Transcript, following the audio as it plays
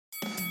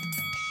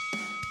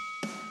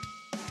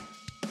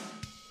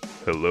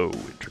Hello,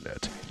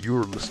 Internet.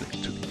 You're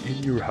listening to the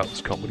In Your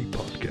House Comedy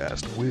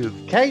Podcast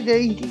with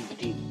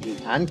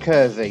KD and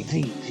Kersey.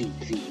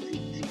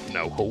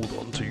 Now hold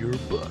on to your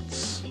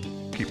butts.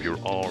 Keep your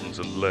arms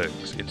and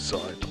legs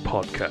inside the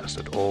podcast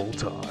at all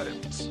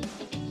times.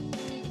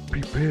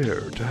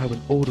 Prepare to have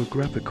an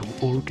autographical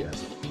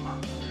orgasm.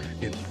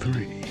 In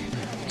 3,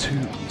 2,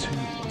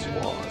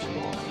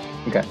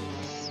 1. Okay.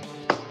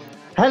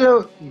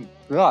 Hello.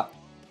 Right.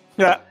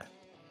 Yeah.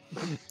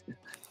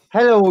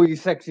 Hello, all you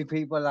sexy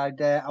people out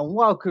there, and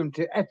welcome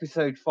to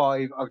episode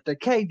 5 of the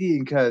KD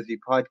and Kersey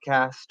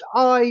podcast.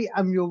 I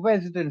am your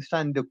resident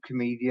stand-up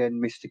comedian,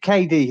 Mr.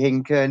 KD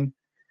Hinken,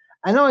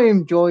 and I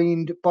am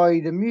joined by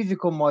the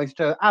musical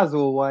maestro, as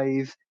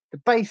always, the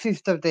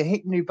bassist of the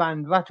hit new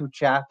band Rattle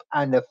Chap,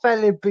 and a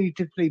fellow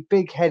beautifully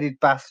big-headed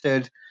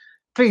bastard.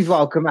 Please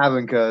welcome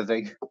Aaron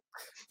Kersey.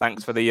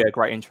 Thanks for the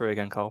great intro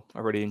again, Cole. I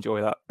really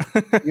enjoy that.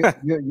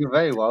 You're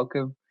very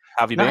welcome.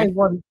 How have you Not been?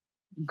 everyone,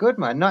 good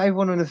man. Not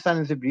everyone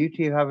understands the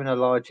beauty of having a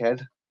large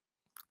head.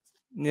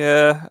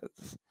 Yeah.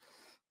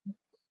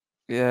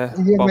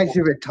 It makes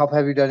you a bit top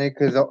heavy, doesn't it?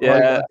 Because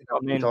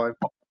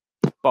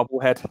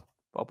bobblehead.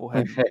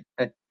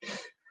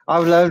 I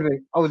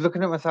was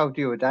looking at myself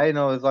the other day, and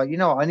I was like,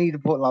 I need to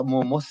put like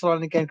more muscle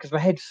on again because my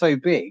head's so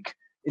big.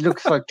 It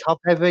looks like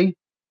top heavy.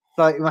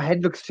 Like my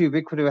head looks too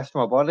big for the rest of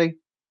my body.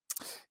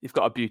 You've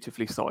got a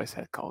beautifully sized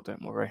head, Cole.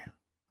 Don't worry.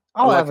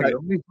 I have a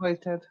lovely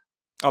sized head.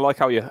 I like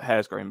how your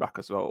hair's growing back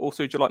as well.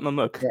 Also, do you like my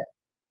mug? Yeah.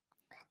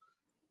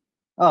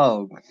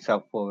 Oh,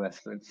 Southpaw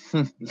wrestling.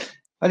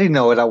 I didn't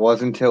know what that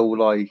was until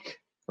like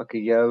a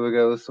year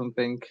ago or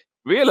something.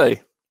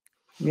 Really?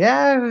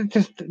 Yeah,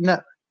 just no.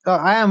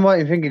 I am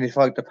right in thinking it's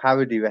like the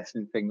parody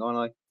wrestling thing,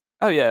 aren't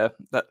I? Oh yeah,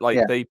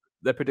 they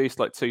produced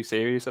like 2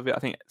 series of it. I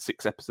think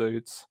 6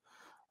 episodes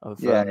of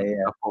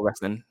Southpaw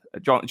wrestling.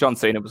 John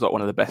Cena was like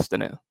one of the best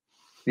in it.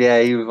 Yeah,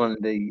 he was one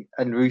of the,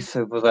 and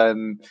Russo was like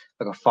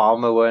a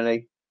farmer, weren't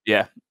he?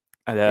 Yeah.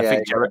 And I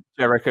think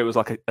Jericho was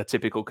like a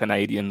typical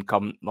Canadian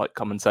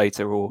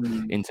commentator or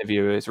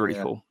interviewer. It's really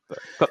cool.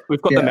 But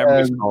we've got the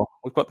memories, Carl.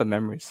 We've got the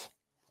memories.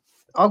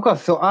 I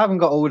haven't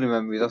got all the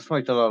memories. I've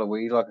smoked a lot of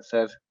weed, like I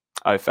said.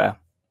 Oh, fair.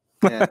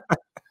 Yeah.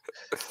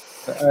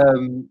 But,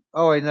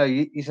 I know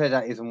you said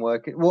that isn't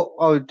working. Well,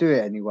 I'll do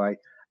it anyway.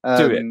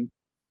 Do it.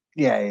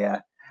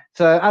 Yeah.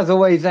 So as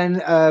always,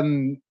 then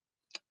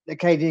the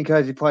KD and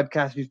Kersey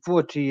podcast is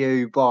brought to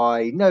you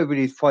by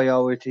Nobody's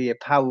Priority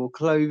Apparel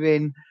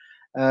Clothing.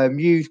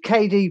 Use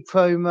KD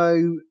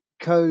promo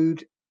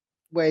code.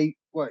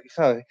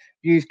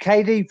 Use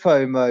KD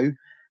promo.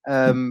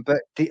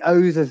 But the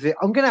O's as it.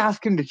 I'm going to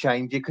ask him to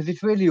change it because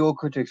it's really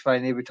awkward to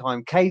explain every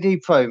time. KD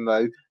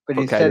promo, but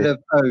instead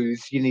of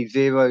O's, you need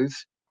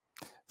zeros.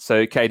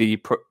 So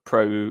KD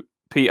Pro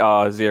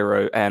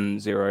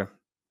PR0M0.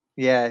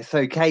 Yeah,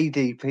 so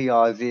KD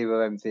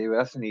PR0M0.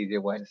 That's an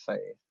easier way to say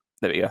it.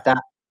 There we go.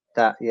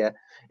 That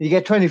you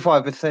get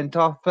 25%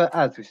 off, but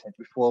as we said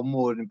before,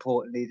 more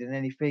importantly than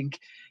anything,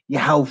 you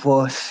help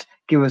us,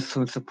 give us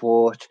some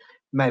support,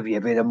 maybe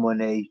a bit of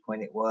money when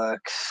it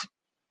works.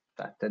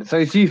 So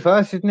it's you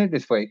first, isn't it,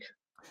 this week?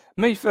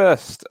 Me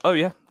first. Oh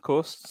yeah, of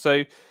course.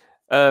 So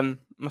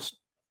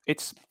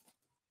it's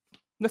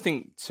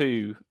nothing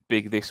too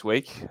big this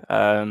week.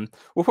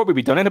 We'll probably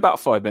be done in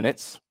about 5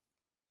 minutes.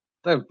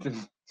 So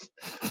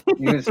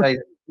you would say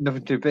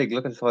nothing too big.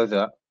 Look at the size of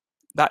that.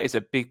 That is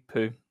a big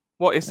poo.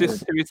 What is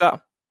this? Who is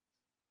that?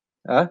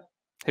 Huh?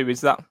 Who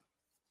is that?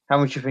 How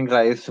much do you think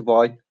that is to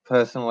buy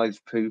personalised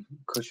poo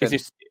cushion?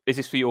 Is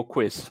this for your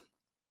quiz?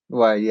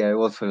 Well, yeah, it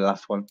was for the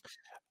last one.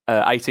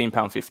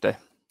 £18.50.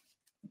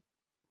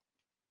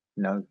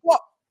 No.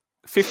 What?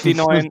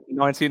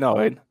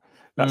 $59.99.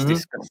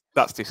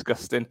 That's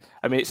disgusting.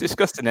 I mean, it's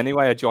disgusting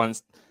anyway. A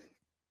giant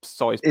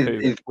size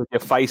poo with your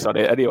face on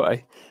it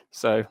anyway.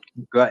 So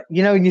great.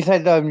 When you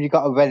said you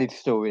got a Reddit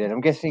story, then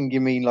I'm guessing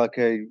you mean like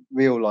a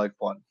real life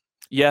one.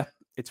 Yeah,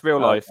 it's real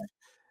life.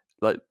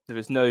 Like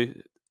there's no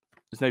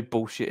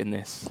bullshit in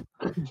this.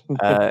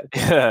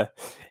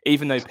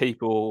 Even though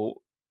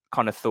people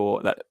kind of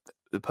thought that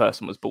the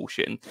person was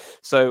bullshitting.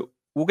 So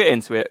we'll get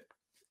into it,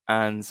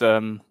 and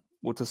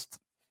we'll just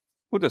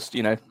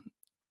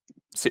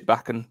sit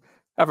back and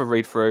have a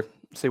read through,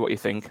 see what you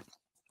think.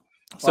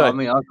 So I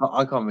mean,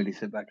 I can't really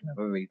sit back and have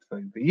a read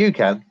through, but you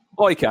can.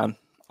 I can.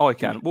 I'll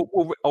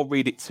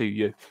read it to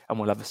you, and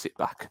we'll have a sit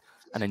back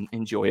and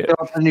enjoy it.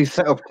 A new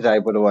setup today,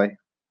 by the way.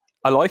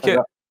 I like it.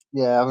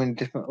 Yeah, I mean,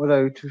 different.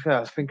 Although to be fair,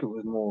 I think it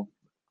was more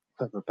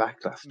further back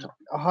last time.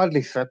 I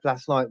hardly slept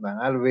last night, man.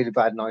 I had a really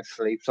bad night's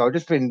sleep, so I've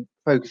just been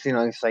focusing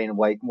on staying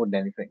awake more than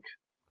anything.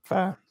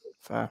 Fair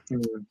play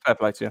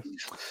to you.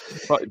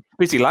 Right,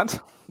 busy lad.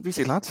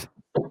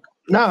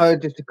 No, I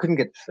just couldn't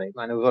get to sleep,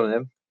 man. It was one of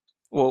them.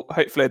 Well,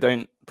 hopefully I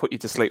don't put you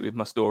to sleep with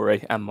my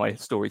story and my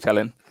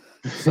storytelling.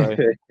 So,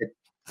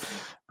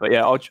 but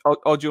yeah,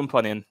 I'll jump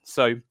on in.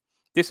 So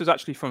this was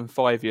actually from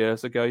 5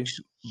 years ago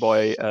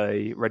by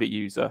a Reddit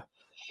user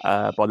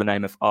by the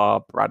name of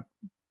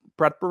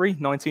Bradbury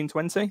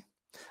 1920.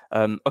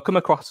 I come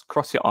across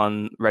it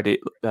on Reddit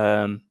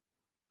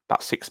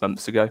about 6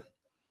 months ago,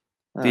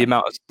 The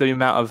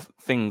amount of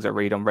things I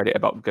read on Reddit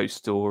about ghost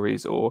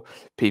stories or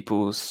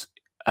people's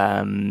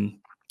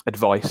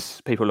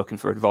advice, people looking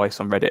for advice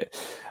on Reddit,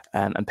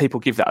 and people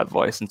give that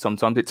advice, and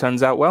sometimes it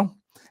turns out well.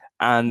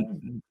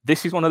 And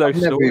this is one of those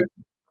stories.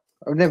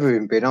 I've never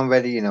even been on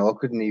Reddit. You know, I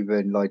couldn't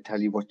even tell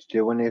you what to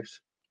do on it.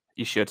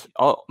 You should.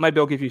 Maybe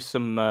I'll give you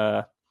some.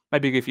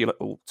 Maybe give you a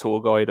little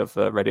tour guide of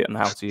Reddit and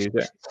how to use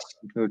it.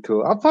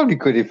 I probably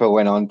could if I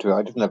went on to it.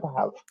 I just never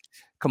have.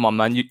 Come on,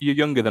 man! You're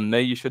younger than me.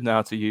 You should know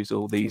how to use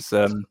all these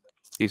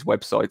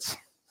websites.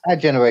 Our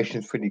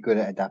generation's pretty good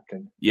at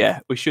adapting. Yeah,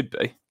 we should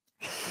be.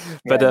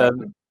 But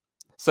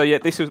so yeah,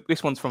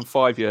 this one's from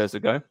 5 years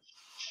ago,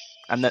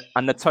 and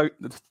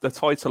the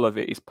title of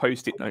it is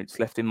 "Post-it Notes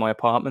Left in My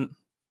Apartment."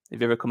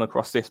 Have you ever come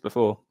across this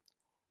before?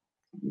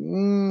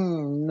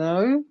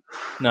 No.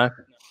 No.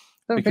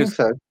 Don't think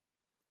so.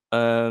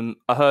 I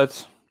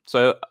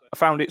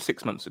found it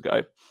 6 months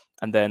ago,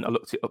 and then I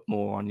looked it up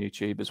more on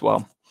YouTube as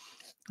well.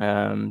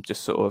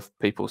 Just sort of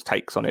people's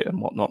takes on it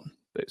and whatnot.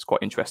 But it's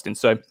quite interesting.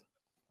 So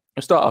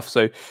I'll start off.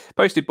 So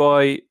posted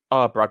by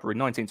R. Bradbury,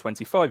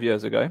 1925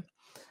 years ago.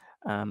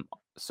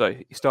 So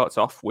he starts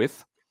off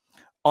with,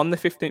 on the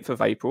 15th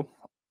of April,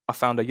 I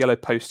found a yellow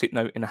post-it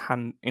note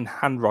in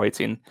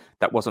handwriting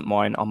that wasn't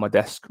mine on my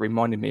desk,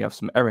 reminding me of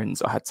some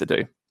errands I had to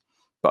do,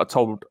 but I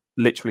told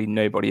literally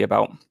nobody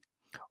about.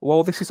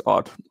 Well, this is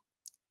odd.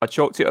 I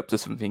chalked it up to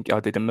something I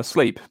did in my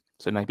sleep,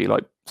 so maybe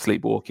like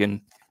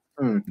sleepwalking,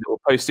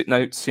 little post-it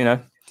notes, you know.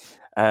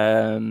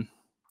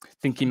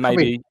 Thinking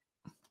maybe.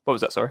 What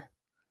was that? Sorry.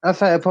 I'd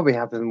say it probably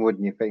happened,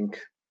 wouldn't you think?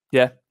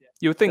 Yeah,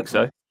 you would think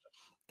so.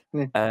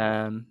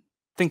 Yeah.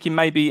 Thinking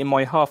maybe in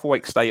my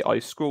half-awake state I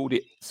scrawled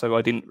it so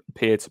I didn't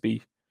appear to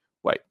be.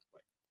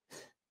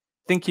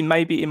 Thinking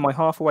maybe in my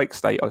half-awake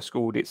state I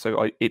scrawled it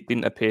so it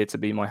didn't appear to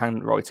be my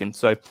handwriting.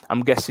 So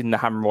I'm guessing the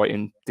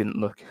handwriting didn't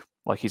look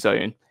like his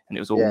own, and it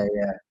was all.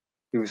 Yeah.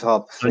 He was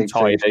half asleep.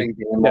 Untidy.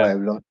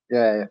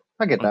 Yeah,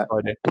 I get that.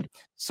 Untidy.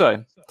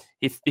 So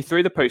he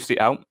threw the post-it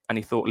out and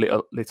he thought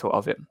little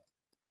of it.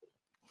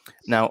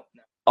 Now,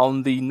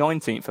 on the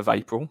 19th of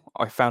April,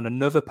 I found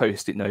another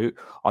post-it note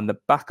on the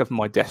back of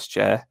my desk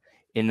chair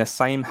in the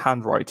same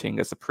handwriting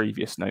as the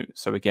previous note.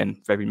 So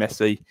again, very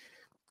messy.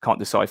 Can't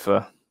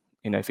decipher,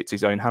 if it's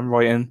his own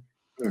handwriting.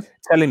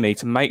 Telling me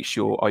to make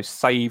sure I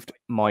saved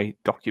my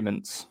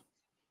documents.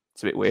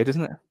 It's a bit weird,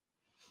 isn't it?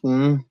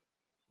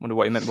 Wonder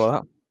what he meant by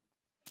that.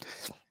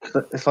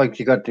 It's like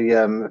you got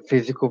the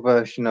physical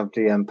version of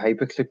the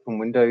paperclip from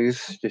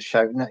Windows just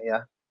shouting at you.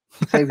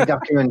 Save your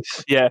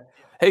documents. Yeah.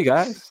 Hey,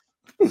 guys.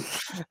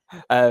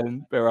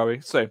 Where are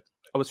we? So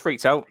I was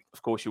freaked out.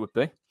 Of course you would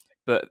be.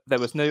 But there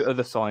was no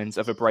other signs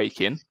of a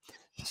break-in.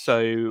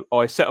 So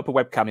I set up a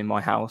webcam in my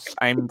house,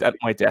 aimed at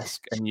my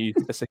desk, and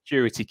used a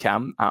security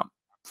cam app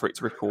for it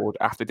to record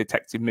after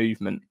detecting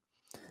movement.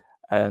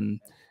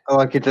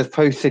 I could just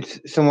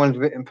someone's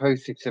written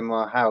post-its in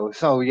my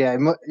house. Oh, yeah,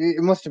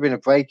 it must have been a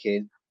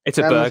break-in. It's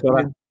a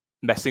burglar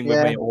messing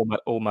with me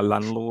or my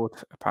landlord,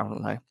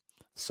 apparently.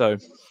 So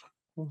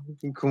you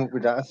can come up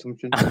with that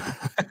assumption.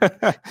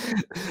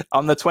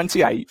 On the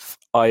 28th,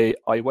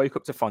 I woke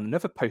up to find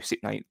another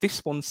post-it note. This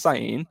one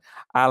saying,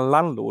 our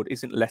landlord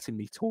isn't letting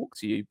me talk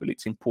to you, but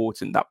it's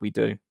important that we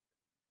do.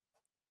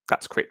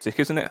 That's cryptic,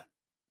 isn't it?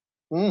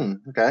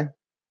 Okay.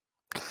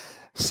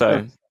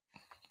 So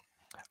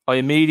I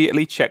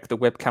immediately checked the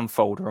webcam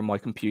folder on my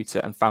computer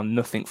and found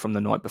nothing from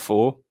the night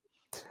before.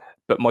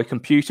 But my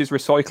computer's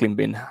recycling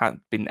bin had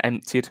been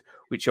emptied,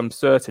 which I'm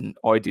certain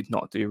I did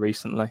not do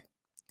recently.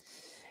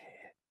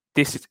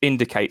 This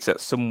indicates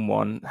that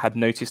someone had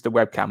noticed the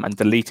webcam and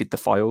deleted the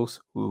files.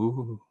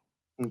 Ooh.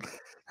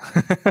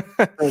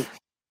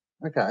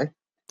 Okay.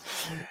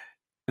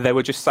 They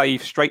were just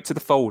saved straight to the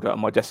folder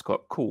on my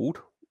desktop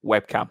called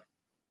webcam.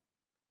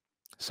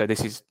 So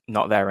this is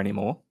not there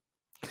anymore.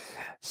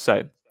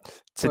 So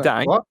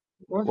today... What?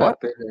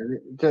 What?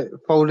 The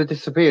folder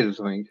disappeared or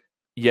something?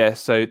 Yeah,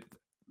 so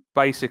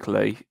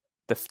basically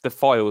the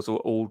files were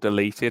all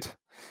deleted.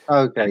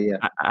 Okay, yeah.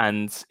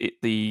 And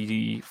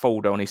the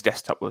folder on his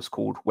desktop was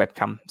called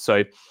webcam.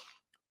 So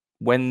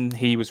when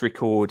he was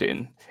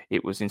recording,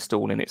 it was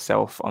installing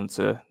itself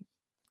onto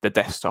the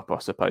desktop, I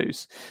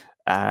suppose,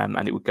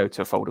 and it would go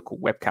to a folder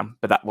called webcam,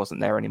 but that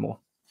wasn't there anymore.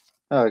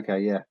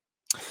 Okay, yeah.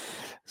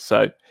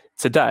 So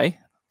today,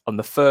 on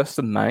the 1st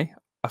of May,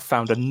 I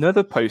found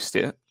another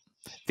post-it,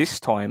 this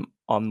time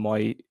on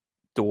my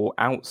door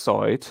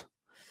outside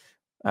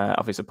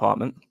of his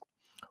apartment,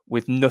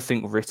 with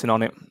nothing written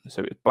on it,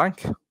 so it was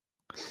blank.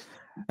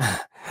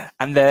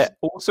 And there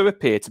also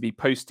appeared to be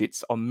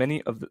post-its on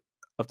many of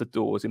the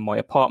doors in my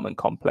apartment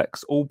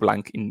complex, all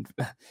blank in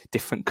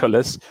different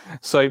colours.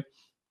 So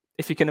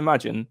if you can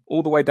imagine,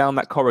 all the way down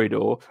that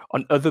corridor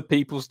on other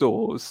people's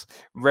doors,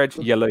 red,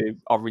 yellow,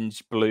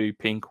 orange, blue,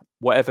 pink,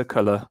 whatever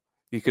colour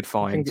you could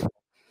find.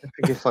 I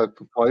think it's like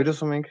pride or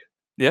something.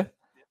 Yeah.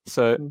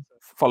 So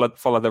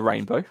follow the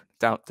rainbow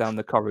down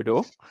the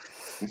corridor.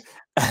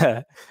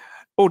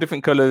 All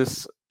different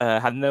colours.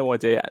 Had no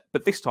idea,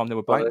 but this time they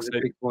were blank. Follow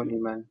the big horny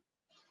man.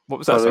 What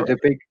was that?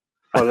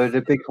 Follow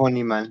the big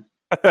horny man.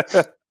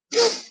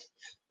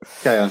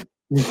 Carry on.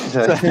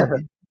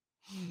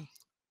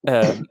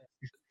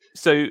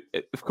 So,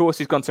 of course,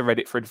 he's gone to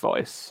Reddit for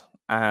advice,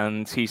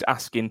 and he's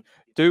asking,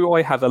 do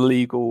I have a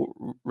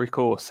legal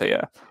recourse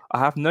here? I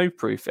have no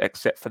proof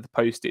except for the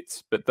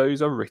post-its, but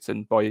those are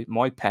written by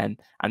my pen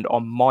and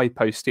on my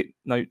post-it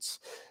notes.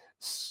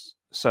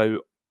 So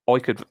I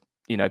could,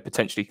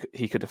 potentially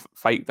he could have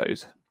faked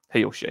those,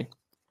 he or she.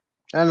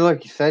 And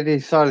like you said,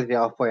 he's solidly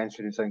halfway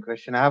answering his own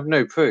question. I have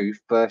no proof,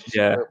 but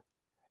Yeah,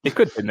 it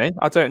could be me.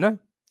 I don't know.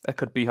 I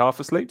could be half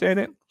asleep doing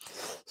it.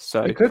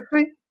 So it could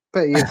be,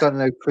 but you've got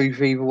no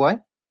proof either way.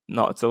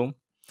 Not at all.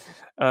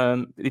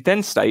 It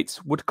then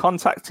states, would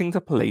contacting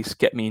the police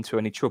get me into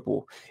any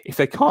trouble if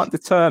they can't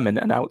determine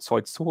an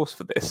outside source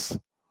for this?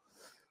 It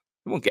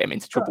won't get him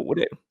into trouble, would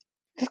it?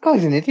 This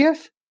guy's an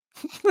idiot.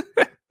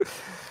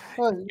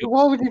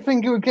 Why would you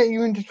think it would get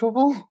you into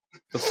trouble?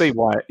 You'll see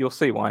why. You'll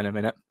see why in a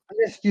minute.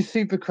 Unless you're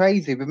super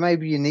crazy, but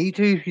maybe you need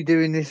to if you're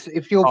doing this.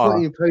 If you're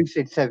putting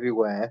post-its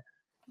everywhere,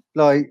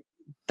 like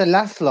the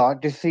last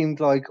lot just seemed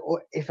like,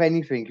 if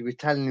anything, he was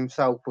telling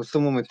himself or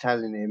someone was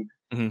telling him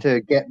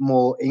to get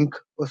more ink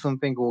or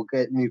something, or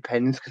get new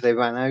pens because they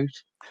ran out.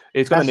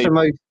 He's going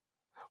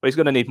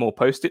to need more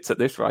post-its at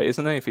this rate,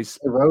 isn't he? If he's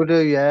will do,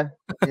 yeah.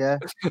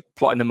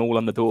 plotting them all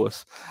on the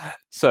doors.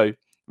 So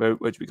where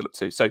do we go up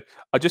to? So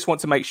I just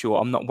want to make sure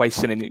I'm not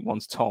wasting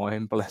anyone's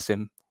time. Bless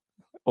him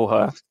or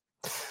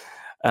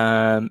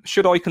her.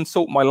 Should I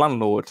consult my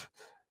landlord?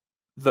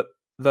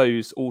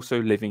 Those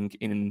also living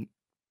in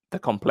the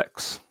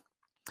complex,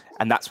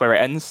 and that's where it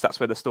ends. That's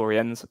where the story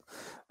ends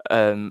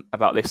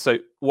about this. So,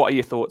 what are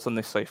your thoughts on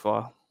this so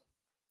far?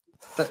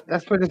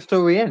 That's where the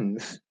story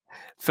ends.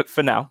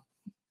 For now.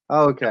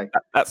 Oh, okay.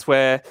 That's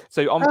where.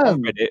 So on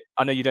Reddit,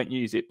 I know you don't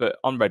use it, but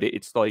on Reddit,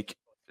 it's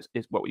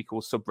what we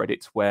call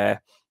subreddits,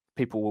 where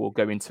people will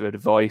go into a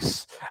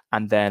device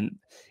and then,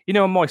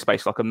 on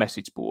MySpace, like a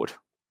message board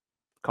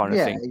kind of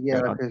thing. Yeah,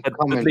 like a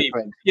comment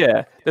thread.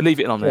 Yeah, they leave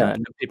it on there,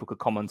 and then people could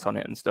comment on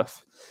it and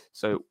stuff.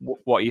 So,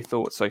 what are your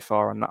thoughts so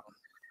far on that?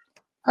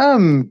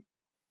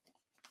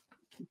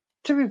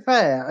 To be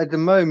fair, at the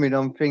moment,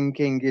 I'm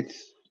thinking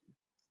it's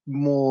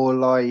more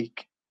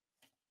like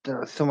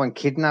someone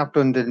kidnapped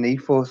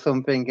underneath or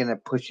something, and they're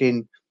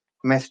pushing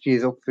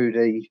messages up through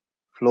the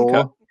floor.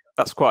 Okay.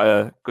 That's quite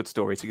a good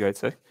story to go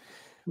to.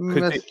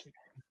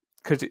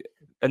 Because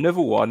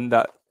another one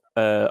that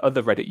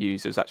other Reddit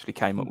users actually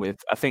came up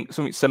with, I think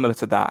something similar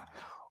to that,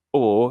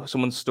 or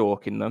someone's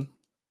stalking them.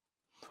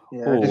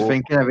 Yeah, I'm just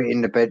thinking of it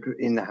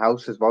in the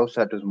house as well,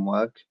 so that doesn't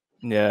work.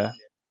 Yeah.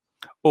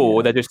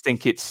 Or they just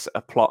think it's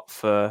a plot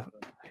for,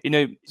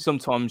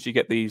 sometimes you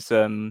get these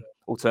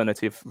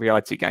alternative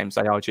reality games,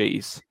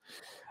 ARGs,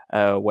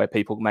 where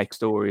people make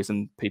stories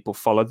and people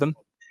follow them.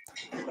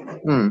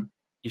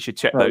 You should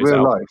check those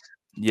out. Life.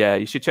 Yeah,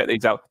 you should check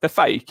these out. They're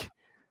fake,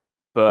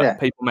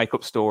 but people make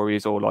up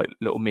stories or like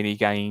little mini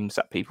games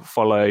that people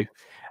follow.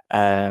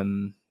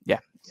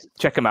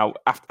 Check them out.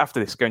 After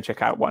this, go and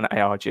check out what an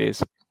ARG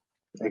is.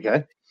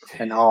 Okay.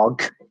 An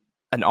ARG.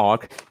 An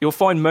ARG. You'll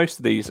find most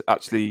of these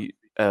actually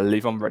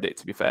live on Reddit,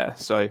 to be fair.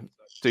 So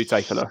do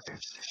take a look.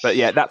 But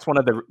yeah, that's one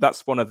of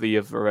the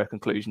other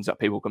conclusions that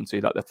people come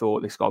to, that they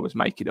thought this guy was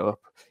making it up.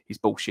 He's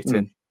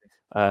bullshitting.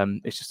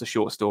 It's just a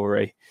short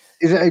story.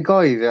 Is it a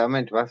guy? I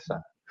meant to ask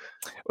that.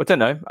 I don't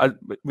know.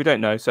 We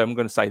don't know, so I'm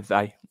going to say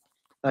they.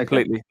 Okay.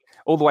 Completely.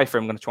 All the way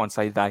through, I'm going to try and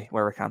say they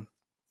where I can.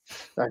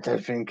 I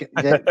don't think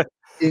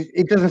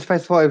it doesn't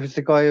specify if it's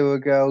a guy or a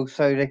girl,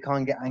 so they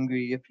can't get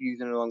angry if you're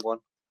using the wrong one.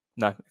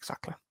 No,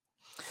 exactly.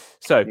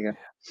 So,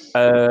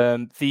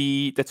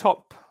 the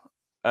top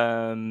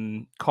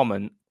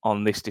comment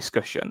on this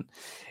discussion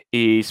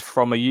is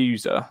from a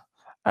user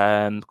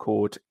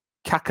called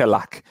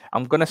Kakalak.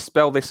 I'm going to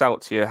spell this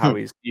out to you how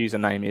his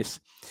username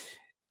is.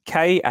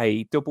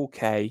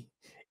 KAKKERLAK.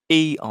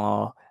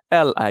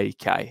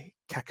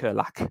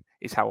 Kakalak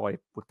is how I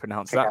would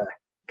pronounce that.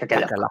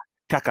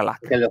 Kakalak.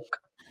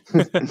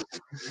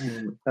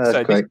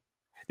 That's great.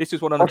 This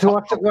is one of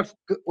the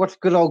what's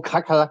good old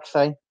Kakalak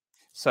say?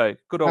 So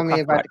good old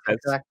Kakalak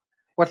says,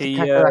 what's a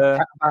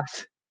Kakalak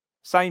about?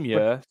 Same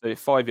year, so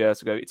 5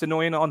 years ago. It's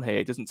annoying on here.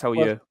 It doesn't tell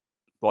you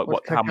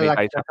how many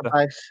days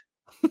after.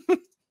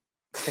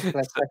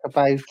 Kakalak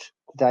about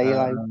today,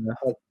 I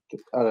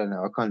don't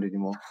know. I can't do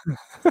anymore.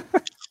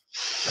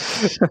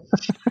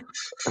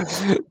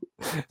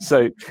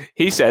 So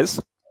he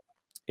says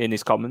in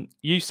his comment,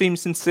 "You seem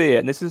sincere,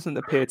 and this doesn't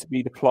appear to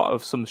be the plot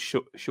of some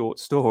short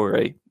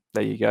story."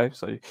 There you go.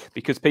 So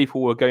because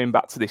people were going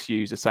back to this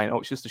user saying, "Oh,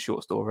 it's just a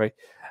short story,"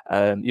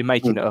 you're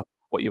making it up.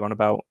 What you're on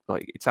about?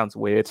 Like, it sounds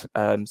weird.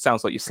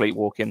 Sounds like you're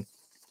sleepwalking.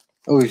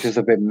 Oh, he's just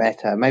a bit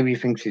meta. Maybe he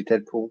thinks he's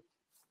Deadpool.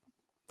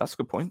 That's a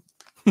good point.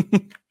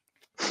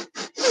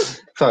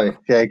 Sorry.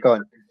 Yeah, go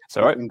on. It's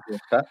all right.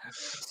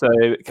 So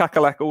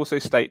Kakalak also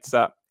states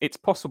that it's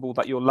possible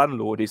that your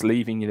landlord is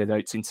leaving you the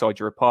notes inside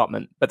your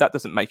apartment, but that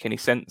doesn't make any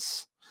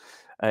sense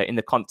in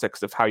the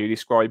context of how you're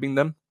describing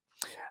them.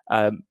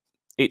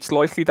 It's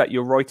likely that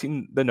you're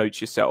writing the notes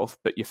yourself,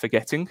 but you're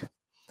forgetting.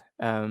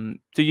 Do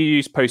you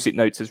use post-it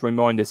notes as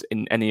reminders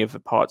in any of the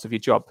parts of your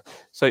job?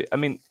 So, I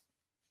mean,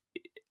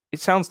 it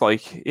sounds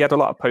like he had a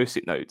lot of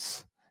post-it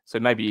notes. So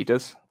maybe he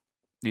does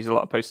use a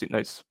lot of post-it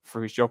notes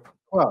for his job.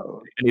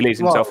 Well, And he leaves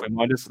himself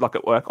reminders, like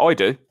at work. I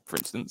do, for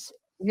instance.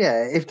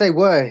 yeah, if they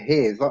were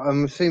his, like,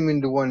 I'm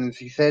assuming the ones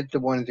he said the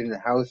ones in the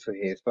house were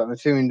his, but I'm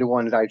assuming the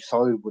ones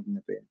outside wouldn't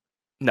have been.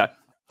 No,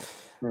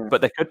 Yeah.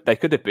 but they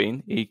could have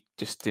been. He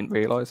just didn't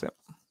realise it.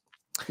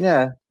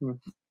 Yeah.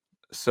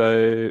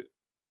 So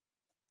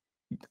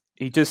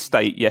he does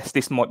state, yes,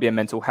 this might be a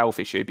mental health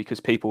issue because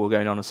people were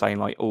going on and saying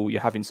like, oh,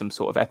 you're having some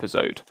sort of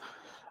episode.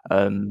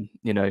 You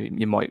know,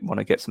 you might want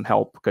to get some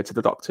help, go to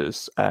the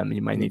doctors.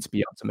 You may need to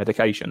be on some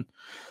medication.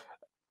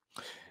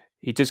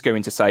 He does go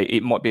in to say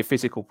it might be a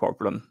physical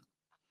problem.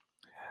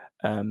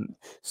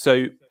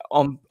 So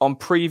on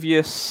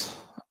previous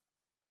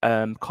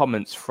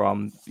comments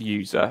from the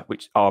user,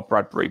 which are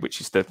Bradbury,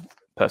 which is the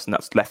person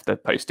that's left the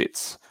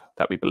post-its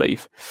that we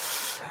believe,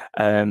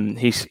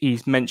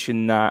 he's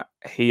mentioned that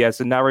he has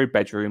a narrow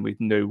bedroom with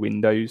no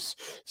windows.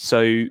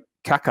 So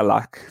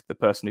Kakalak, the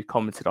person who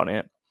commented on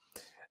it,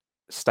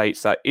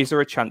 states that, is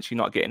there a chance you're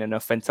not getting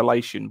enough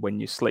ventilation when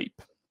you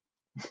sleep?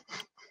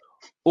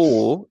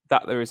 Or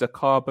that there is a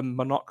carbon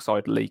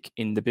monoxide leak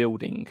in the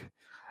building.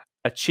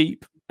 A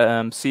cheap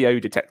CO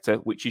detector,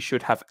 which you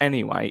should have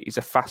anyway, is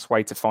a fast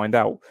way to find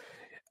out.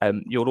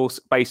 You'll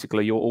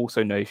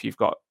also know if you're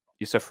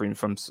suffering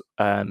from sort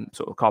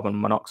of carbon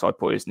monoxide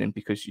poisoning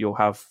because you'll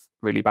have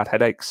really bad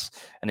headaches,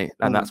 and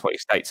that's what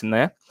it states in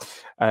there.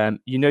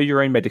 You know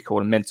your own medical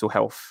and mental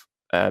health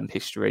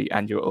history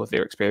and your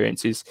other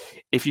experiences.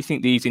 If you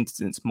think these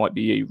incidents might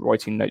be you,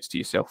 writing notes to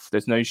yourself,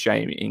 there's no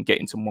shame in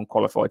getting someone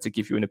qualified to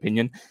give you an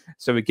opinion.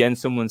 So again,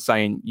 someone's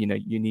saying, you know,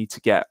 you need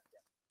to get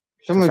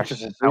someone's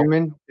just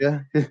assuming,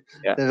 yeah.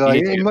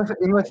 Like, it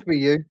must be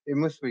you. It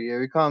must be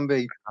you. It can't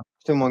be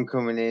someone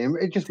coming in.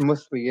 It just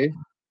must be you.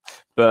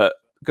 But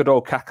good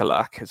old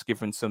Kakalak has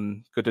given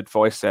some good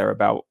advice there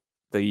about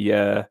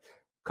the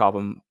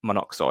carbon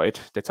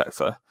monoxide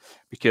detector,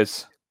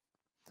 because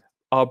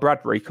our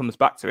Bradbury comes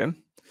back to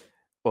him,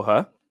 or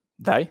her,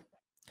 they.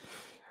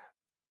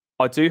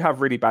 I do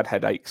have really bad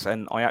headaches,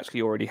 and I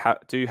actually already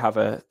do have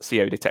a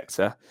CO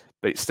detector,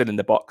 but it's still in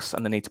the box,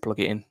 and I need to plug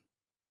it in.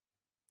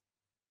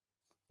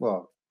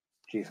 Well,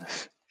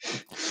 Jesus.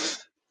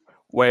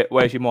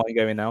 Where's your mind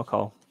going now,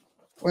 Carl?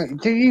 Wait,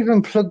 do you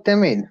even plug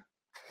them in?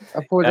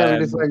 I thought they were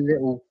just like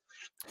little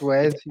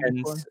squares.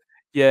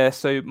 Yeah,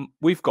 so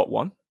we've got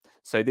one.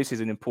 So this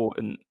is an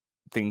important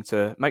thing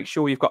to make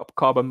sure you've got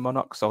carbon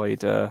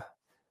monoxide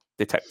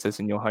detectors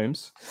in your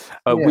homes.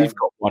 We've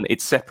got one.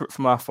 It's separate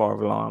from our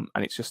fire alarm,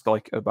 and it's just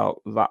like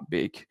about that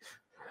big.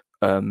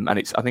 And I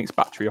think it's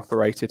battery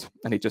operated,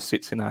 and it just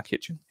sits in our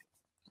kitchen.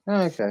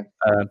 Oh, okay.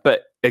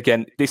 But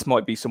again, this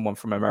might be someone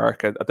from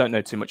America. I don't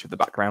know too much of the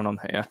background on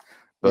here,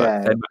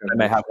 but they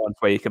may have ones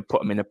where you can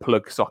put them in a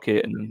plug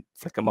socket and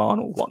flick them on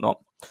or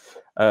whatnot.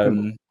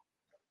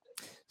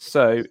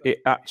 So it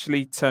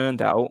actually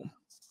turned out,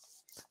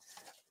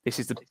 this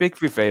is the big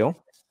reveal.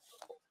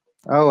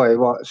 Oh, wait,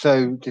 what?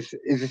 So is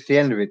this the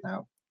end of it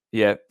now?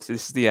 Yeah, so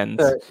this is the end.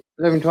 So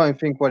let me try and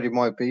think what it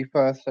might be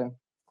first. So.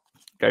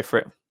 Go for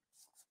it.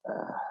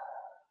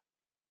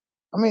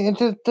 I mean,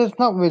 there's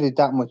not really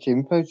that much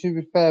info, to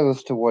be fair,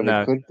 as to what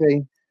it could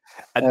be.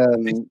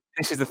 And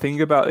this is the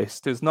thing about this.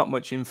 There's not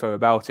much info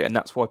about it, and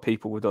that's why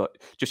people would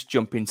just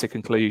jump into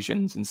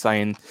conclusions and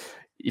saying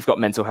you've got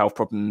mental health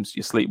problems,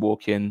 you're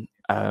sleepwalking,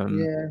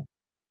 you're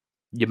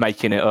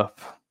making it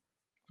up.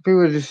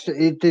 People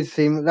it did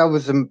seem that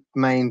was the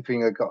main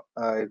thing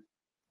I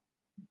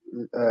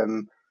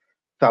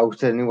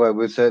felt anyway,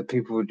 was that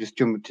people would just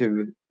jump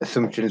to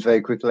assumptions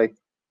very quickly.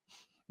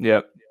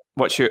 Yeah.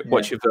 What's your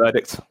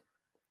verdict?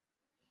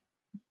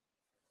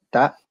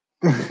 That.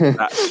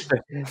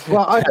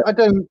 Well, I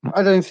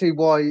don't see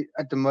why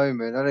at the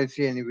moment. I don't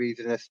see any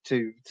reason as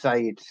to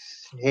say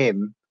it's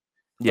him.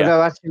 Yeah.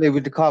 Although actually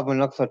with the carbon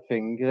monoxide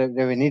thing,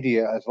 they're an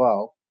idiot as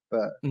well.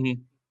 But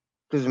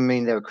doesn't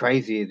mean they're a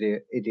crazy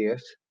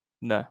idiot.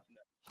 No.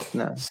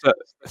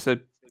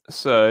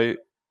 So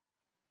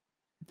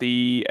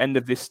the end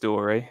of this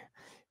story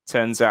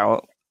turns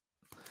out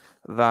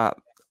that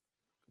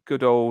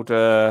good old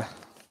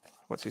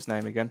what's his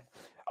name again?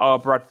 R.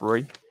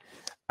 Bradbury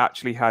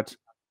actually had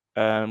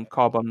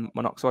carbon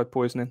monoxide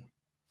poisoning.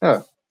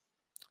 Oh.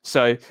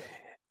 So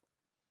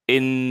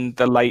in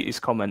the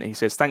latest comment, he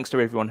says, thanks to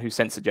everyone who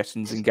sent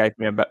suggestions and gave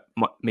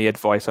me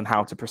advice on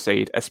how to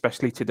proceed,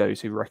 especially to those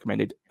who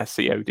recommended a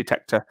CO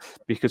detector,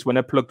 because when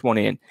I plugged one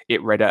in,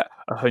 it read at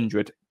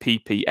 100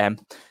 ppm.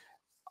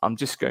 I'm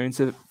just going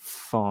to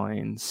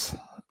find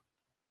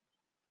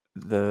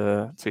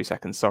the 2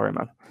 seconds. Sorry,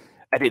 man.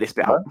 Edit this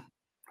bit out.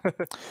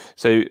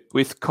 So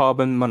with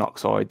carbon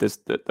monoxide,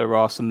 there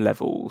are some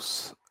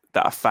levels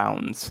that are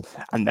found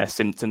and their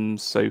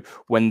symptoms. So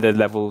when the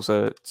levels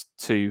are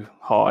too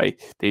high,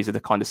 these are the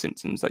kind of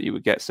symptoms that you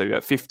would get. So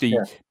at 50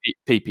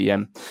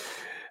 ppm,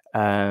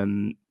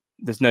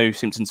 there's no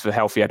symptoms for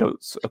healthy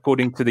adults.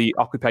 According to the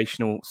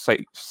Occupational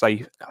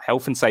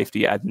Health and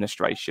Safety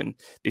Administration,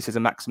 this is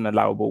a maximum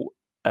allowable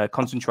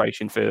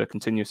concentration for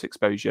continuous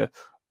exposure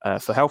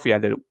for healthy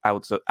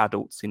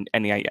adults in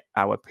any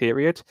 8-hour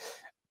period.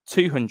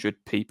 200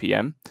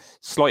 ppm,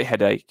 slight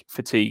headache,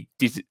 fatigue,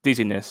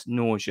 dizziness,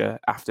 nausea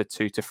after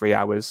 2 to 3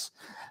 hours.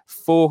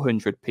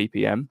 400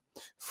 ppm,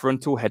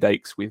 frontal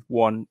headaches with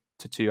 1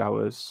 to 2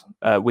 hours,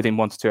 within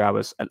 1 to 2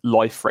 hours, and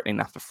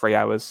life-threatening after 3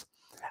 hours.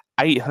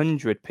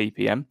 800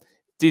 ppm,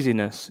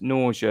 dizziness,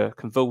 nausea,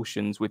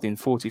 convulsions within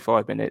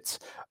 45 minutes,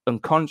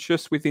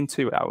 unconscious within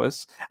 2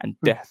 hours, and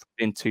death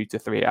within 2 to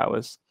 3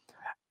 hours.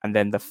 And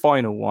then the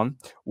final one,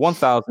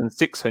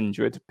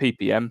 1,600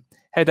 ppm,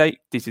 headache,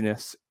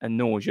 dizziness, and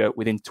nausea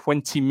within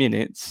 20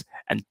 minutes,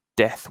 and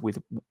death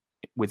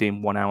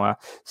within 1 hour.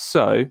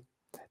 So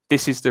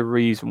this is the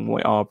reason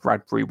why our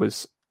Bradbury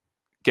was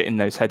getting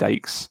those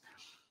headaches.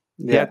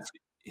 Yeah.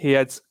 He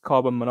had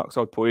carbon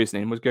monoxide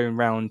poisoning, was going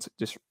around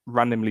just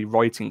randomly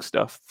writing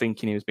stuff,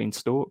 thinking he was being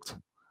stalked,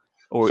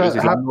 or So it was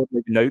his landlord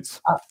making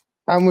notes.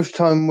 How much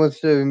time was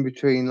there in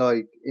between,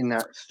 like in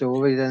that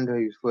story? Then that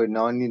he was putting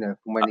on,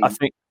 from when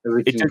he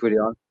originally put it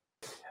on.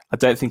 I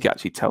don't think it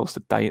actually tells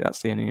the date.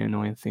 That's the only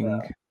annoying thing.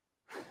 Yeah.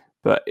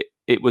 But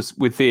it was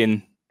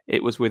within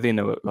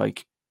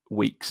like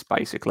weeks,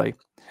 basically.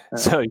 Yeah.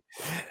 So,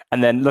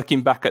 and then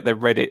looking back at the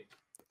Reddit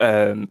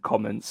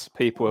comments,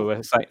 people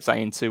were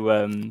saying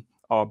to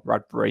our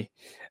Bradbury,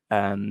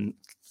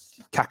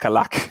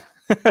 Kakalak.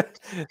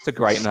 It's a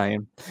great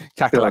name.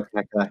 Kakalak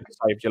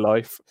saved your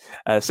life.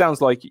 Sounds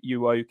like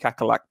you owe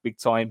Kakalak big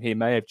time. He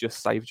may have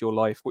just saved your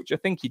life, which I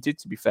think he did,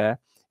 to be fair.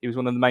 He was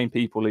one of the main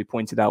people who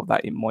pointed out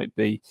that it might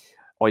be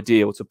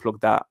ideal to plug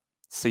that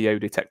CO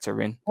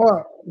detector in.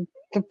 Well,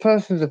 the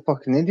person's a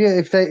fucking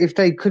idiot. If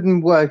they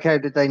couldn't work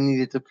out that they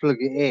needed to plug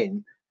it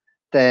in,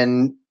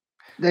 then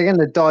they're going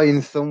to die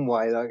in some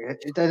way. Like,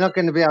 they're not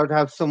going to be able to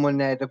have someone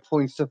there to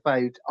point stuff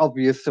out,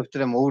 obvious stuff to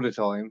them all the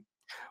time.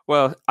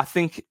 Well, I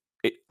think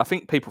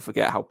people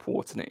forget how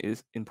important it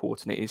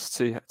is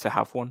to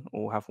have one,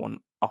 or have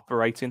one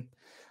operating.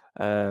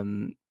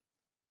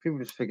 People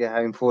just forget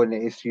how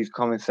important it is to use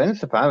common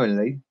sense,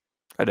 apparently.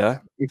 I know.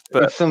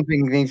 If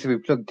something needs to be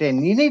plugged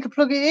in, you need to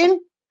plug it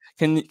in.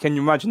 Can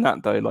you imagine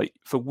that, though? Like,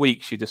 for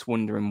weeks, you're just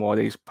wondering why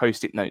these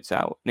Post-it notes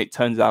out, and it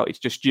turns out it's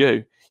just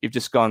you. You've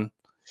just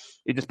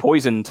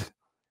poisoned.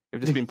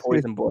 You've just been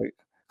poisoned by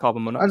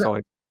carbon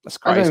monoxide. That's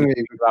crazy.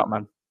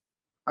 Man.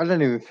 I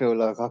don't even feel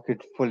like I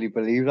could fully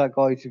believe that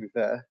guy, to be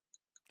fair.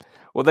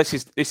 Well, this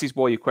is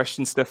why you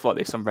question stuff like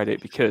this on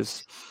Reddit,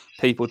 because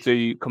people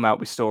do come out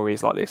with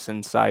stories like this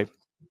and say,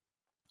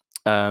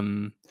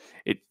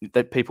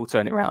 that people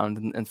turn it around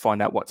and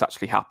find out what's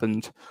actually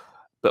happened,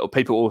 but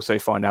people also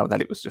find out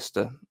that it was just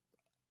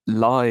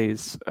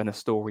lies and a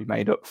story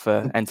made up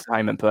for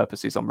entertainment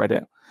purposes on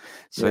Reddit.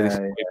 So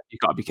you've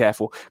got to be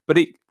careful. But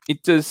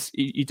it does.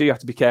 You do have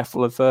to be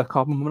careful of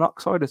carbon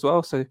monoxide as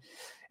well. So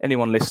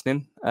anyone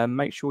listening,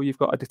 make sure you've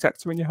got a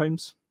detector in your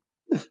homes.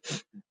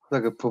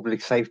 Like a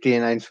public safety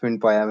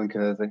announcement by Aaron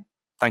Kersey.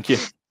 Thank you.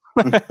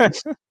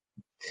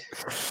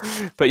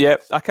 But yeah,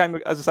 I came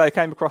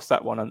across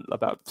that one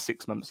about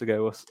 6 months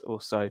ago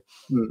or so.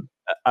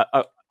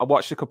 I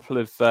watched a couple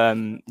of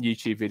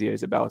YouTube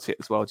videos about it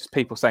as well, just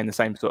people saying the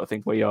same sort of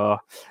thing we are.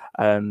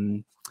 I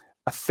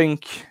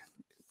think,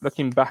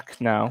 looking back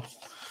now,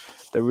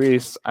 there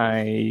is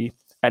an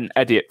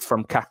edit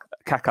from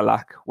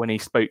Kakalak when he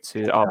spoke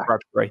to our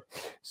Bradbury.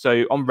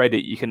 So on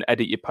Reddit, you can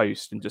edit your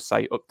post and just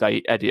say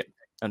update edit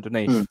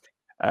underneath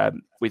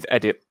with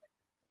edit.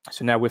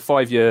 So now we're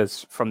 5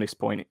 years from this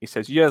point. He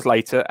says, years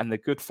later, and the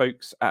good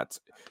folks at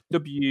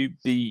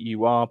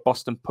WBUR,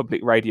 Boston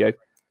Public Radio,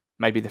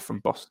 maybe they're from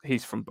Boston.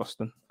 He's from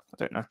Boston. I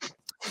don't know.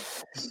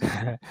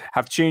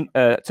 Have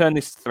turned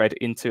this thread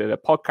into a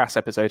podcast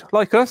episode,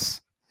 like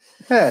us.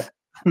 Yeah.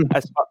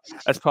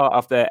 as part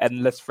of their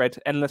Endless Thread.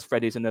 Endless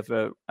Thread is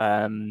another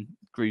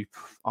group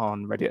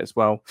on Reddit as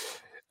well.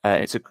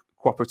 It's a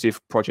cooperative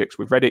project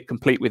with Reddit,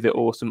 complete with the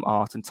awesome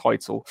art and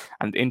title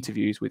and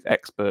interviews with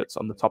experts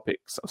on the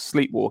topics of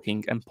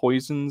sleepwalking and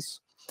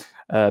poisons,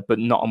 but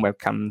not on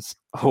webcams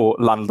or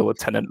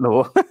landlord-tenant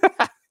law.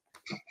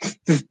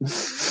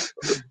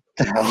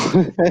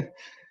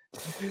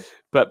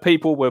 But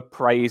people were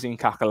praising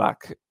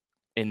Kakalak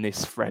in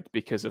this thread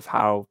because of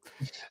how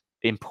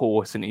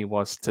important he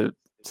was to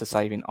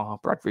saving our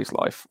Bradbury's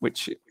life,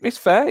 which is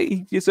fair.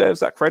 He deserves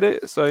that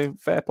credit. So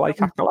fair play,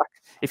 Kakalak.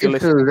 If you're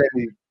listening.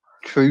 Any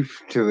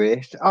truth to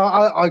it,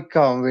 I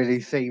can't really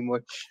see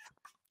much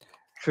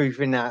truth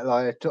in that.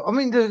 Like, I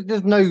mean,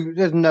 there's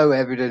no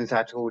evidence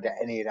at all that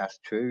any of that's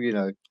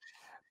true,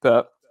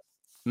 But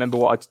remember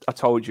what I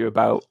told you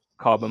about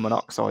carbon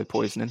monoxide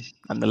poisoning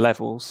and the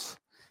levels.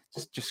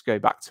 Just go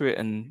back to it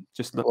and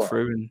just look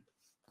through, and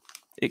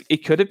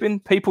it could have been.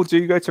 People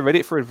do go to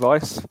Reddit for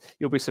advice.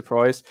 You'll be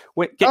surprised.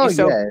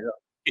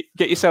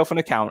 Get yourself an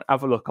account,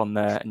 have a look on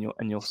there,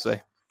 and you'll see.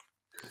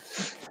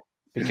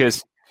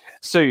 Because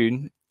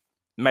soon,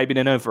 maybe in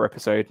another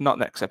episode, not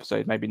next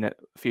episode, maybe a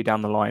few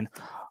down the line,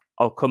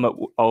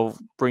 I'll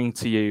bring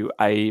to you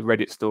a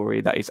Reddit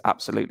story that is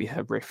absolutely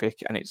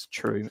horrific, and it's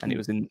true, and it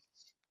was in,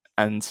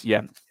 and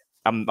yeah,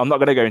 I'm not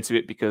going to go into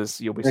it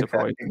because you'll be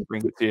surprised when I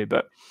bring it to you,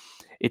 but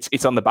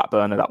it's on the back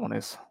burner. That one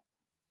is.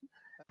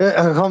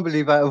 I can't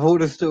believe out of all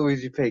the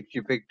stories you picked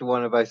the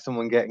one about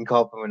someone getting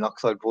carbon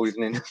monoxide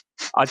poisoning.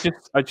 I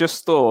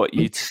just thought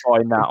you'd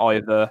find that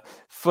either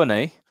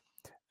funny,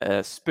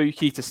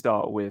 spooky to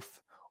start with,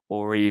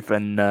 or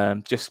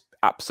even just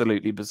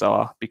absolutely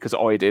bizarre, because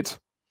I did.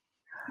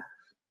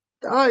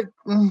 I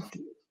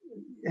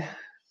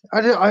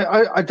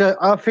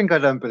think I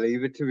don't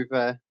believe it, to be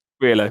fair.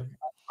 Really?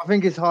 I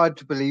think it's hard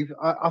to believe.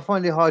 I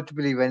find it hard to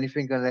believe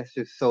anything unless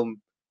there's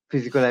some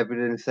physical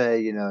evidence there,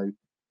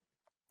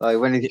 Like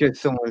when it's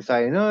just someone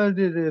saying, "Oh, I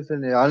did this,"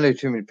 and I know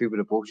too many people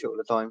that bullshit all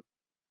the time.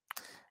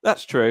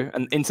 That's true,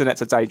 and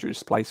internet's a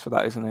dangerous place for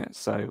that, isn't it?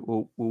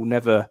 So we'll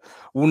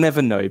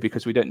never know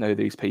because we don't know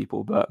these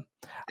people. But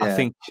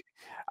Yeah.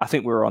 I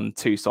think we're on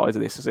two sides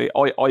of this.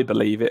 I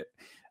believe it,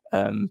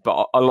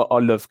 but I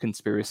love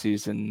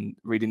conspiracies and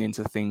reading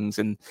into things,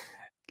 and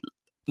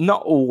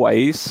not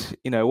always.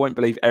 I won't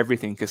believe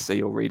everything I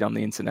see or read on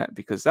the internet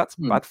because that's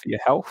bad for your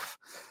health.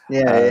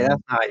 Yeah,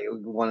 that's how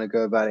you want to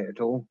go about it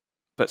at all.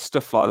 But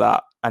stuff like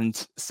that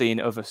and seeing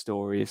other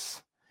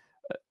stories,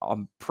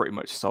 I'm pretty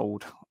much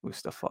sold with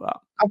stuff like that.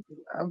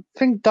 I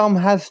think Dom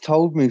has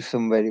told me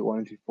some Reddit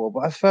ones before,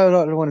 but I feel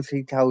like the ones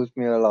he tells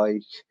me are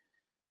like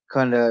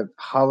kind of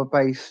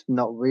horror-based,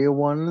 not real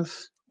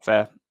ones.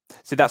 Fair.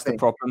 See, that's the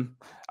problem.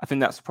 I think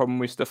that's the problem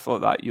with stuff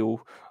like that.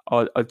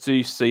 I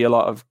do see a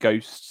lot of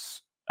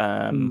ghosts,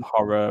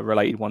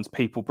 horror-related ones,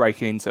 people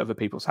breaking into other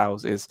people's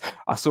houses.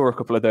 I saw a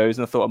couple of those,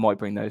 and I thought I might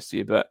bring those to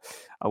you, but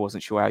I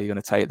wasn't sure how you're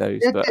going to take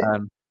those. Yeah, but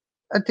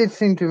I did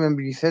seem to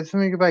remember you said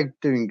something about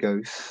doing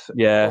ghosts.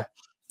 Yeah,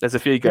 there's a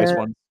few ghost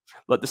ones.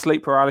 Like the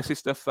sleep paralysis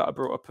stuff that I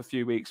brought up a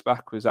few weeks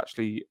back was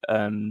actually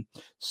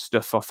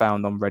stuff I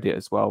found on Reddit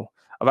as well.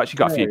 I've actually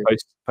got a few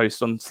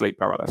posts on sleep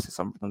paralysis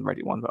on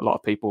Reddit one, but a lot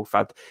of people have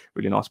had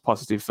really nice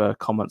positive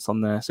comments on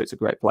there, so it's a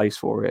great place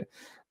for it.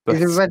 But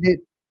is Reddit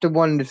the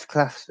one that's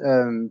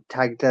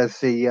tagged as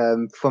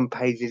the front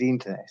page of the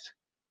internet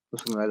or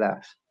something like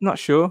that? Not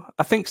sure.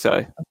 I think so.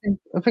 I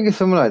think it's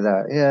something like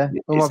that. Yeah.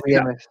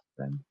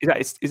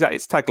 Is that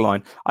its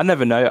tagline? I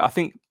never know. I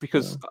think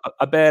because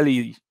I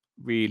barely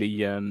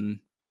really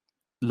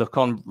look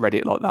on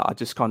Reddit like that. I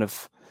just kind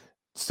of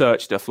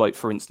search stuff. Like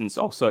for instance,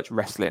 I'll search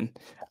wrestling,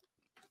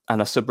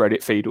 and a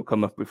subreddit feed will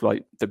come up with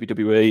like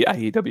WWE,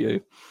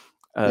 AEW.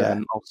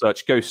 I'll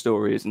search ghost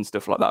stories and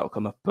stuff like that will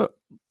come up. But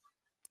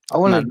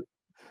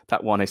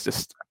that one is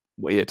just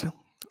weird.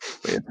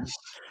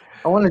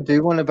 I want to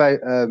do one about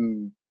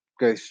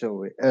ghost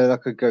story,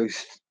 like a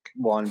ghost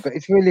one, but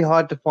it's really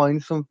hard to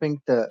find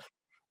something that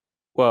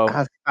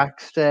has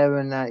facts there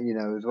and that,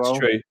 as well. It's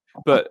true,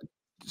 but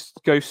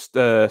ghost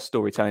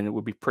storytelling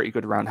would be pretty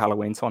good around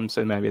Halloween time,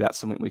 so maybe that's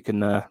something we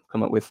can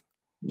come up with.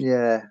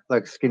 Yeah,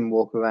 like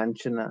Skinwalker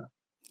Ranch and that.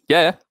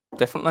 Yeah,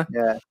 definitely.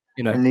 Yeah,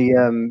 and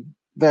the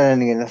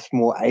then again, that's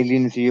more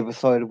aliens. The other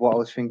side of what I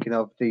was thinking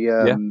of.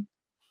 The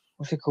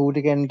what's it called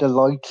again? The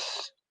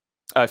lights.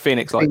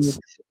 Phoenix Lights.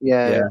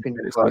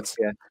 Phoenix Lights.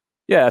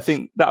 Yeah, I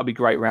think that would be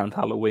great around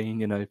Halloween.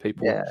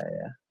 People. Yeah.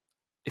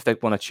 If they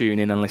want to tune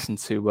in and listen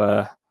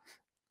to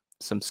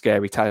some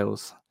scary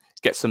tales,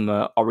 get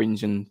some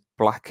orange and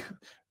black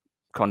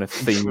kind of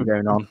theme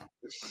going on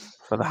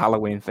for the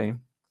Halloween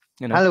theme.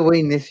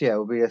 Halloween this year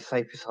will be the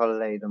safest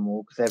holiday of them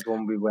all because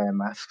everyone will be wearing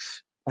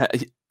masks.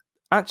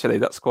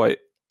 Actually,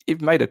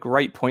 you've made a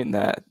great point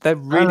there. They're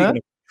really going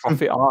to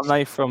profit, aren't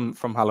they, from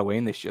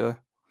Halloween this year?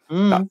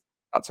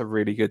 That's a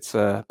really good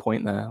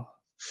point there.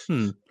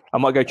 I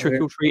might go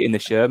trick or treating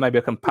this year. Maybe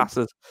I can pass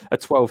a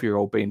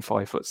 12-year-old being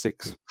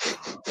 5'6".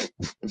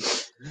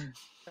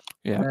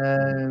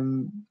 Yeah.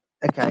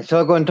 Okay, so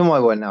I'll go on to my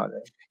one now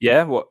then.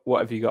 Yeah,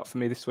 what have you got for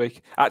me this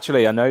week?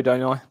 Actually, I know,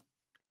 don't I?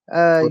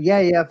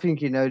 I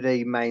think you know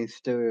the main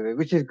story of it,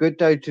 which is good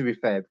though, to be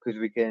fair, because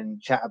we can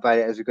chat about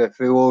it as we go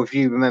through. Or if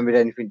you remembered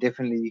anything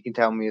differently, you can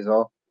tell me as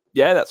well.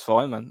 Yeah, that's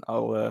fine, man.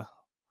 I'll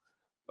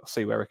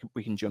see where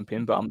we can jump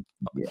in, but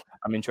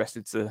I'm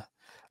interested to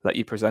let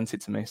you present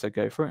it to me. So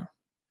go for it.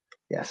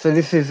 Yeah. So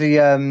this is the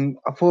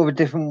I thought of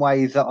different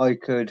ways that I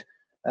could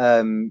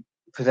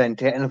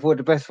present it, and I thought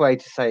the best way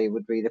to say it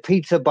would be the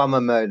pizza bomber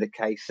murder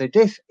case. So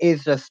this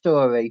is the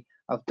story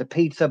of the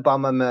pizza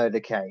bomber murder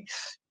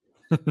case.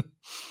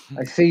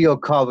 I see your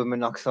carbon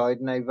monoxide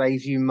and they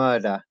raise you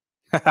murder.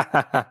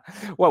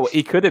 Well,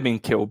 he could have been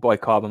killed by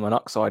carbon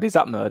monoxide. Is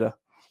that murder?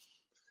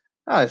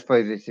 I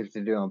suppose it's if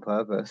they do it on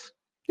purpose.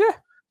 Yeah,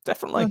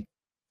 definitely.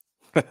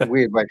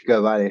 Weird way to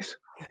go about it.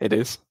 It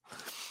is.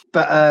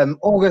 But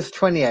August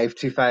 28th,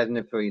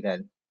 2003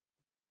 then.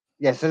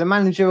 Yeah, so the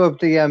manager of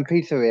the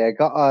pizzeria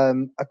got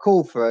a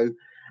call through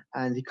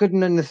and he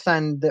couldn't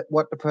understand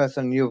what the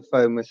person on the other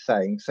phone was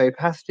saying. So he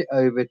passed it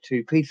over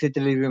to pizza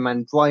delivery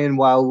man Brian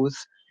Wells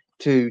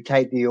to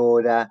take the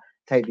order,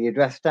 take the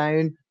address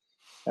down,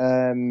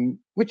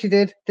 which he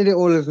did it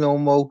all as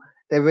normal.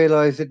 They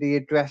realised that the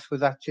address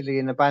was actually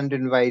an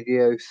abandoned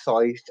radio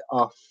site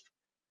off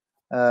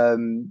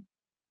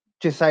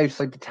just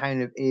outside the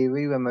town of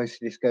Erie, where most of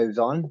this goes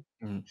on.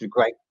 It's a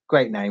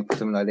great name for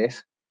something like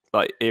this.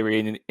 like Erie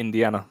in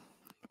Indiana.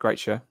 Great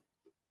show.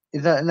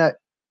 Is that no?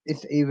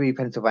 It's Erie,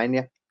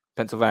 Pennsylvania.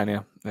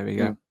 Pennsylvania. There we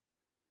go.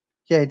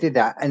 Yeah, he did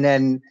that, and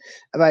then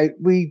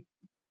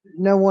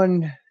no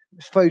one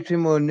spoke to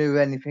him or knew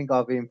anything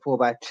of him for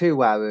about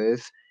 2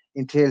 hours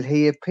until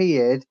he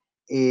appeared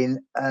in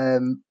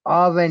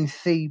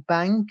RNC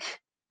Bank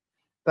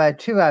about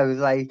 2 hours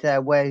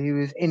later, where he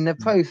was in the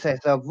process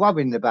of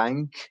robbing the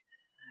bank.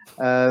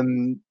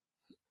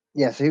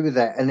 Yes, he was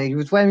there, and he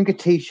was wearing a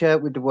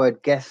T-shirt with the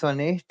word "Guess"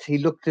 on it. He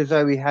looked as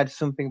though he had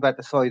something about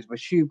the size of a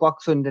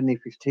shoebox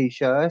underneath his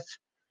T-shirt.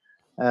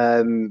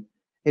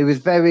 He was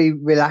very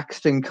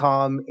relaxed and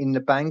calm in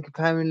the bank.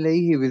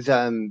 Apparently, he was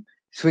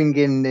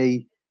swinging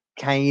the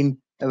cane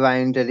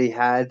around that he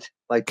had,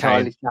 like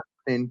Charlie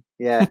Chaplin.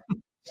 Yeah.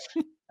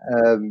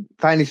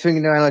 Apparently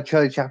swinging around like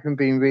Charlie Chaplin,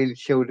 being really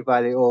chilled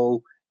about it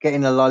all,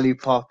 getting a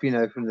lollipop,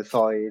 from the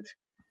side.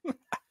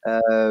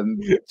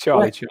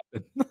 Charlie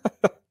Chaplin.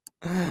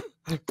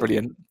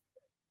 Brilliant.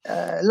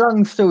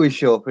 Long story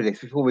short for this,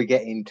 before we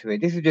get into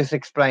it, this is just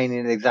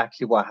explaining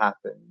exactly what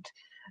happened.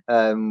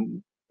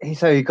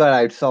 So he got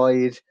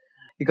outside.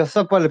 He got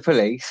stopped by the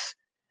police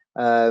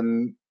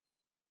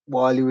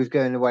while he was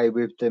going away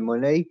with the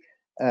money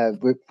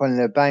from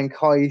the bank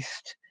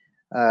heist.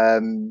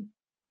 And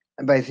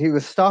basically, he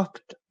was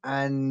stopped,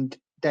 and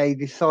they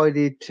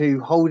decided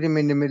to hold him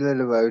in the middle of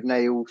the road, and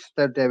they all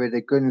stood there with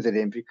their guns at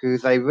him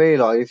because they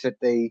realised that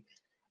the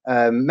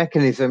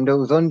mechanism that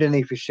was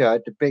underneath his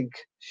shirt, the big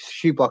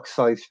shoebox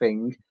size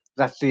thing,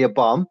 was actually a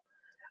bomb.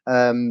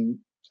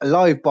 A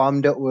live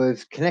bomb that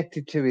was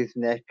connected to his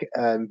neck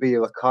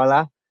via a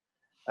collar.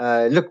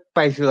 Looked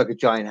basically like a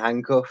giant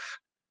handcuff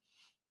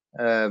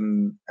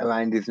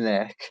around his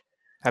neck.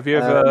 Have you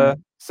ever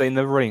seen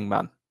The Running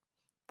Man,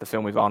 the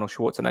film with Arnold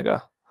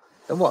Schwarzenegger?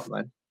 The what,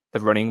 man? The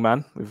Running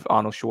Man with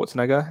Arnold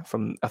Schwarzenegger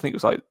from, I think it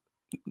was like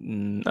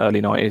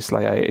early 90s,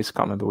 late 80s.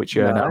 Can't remember which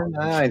year now. No,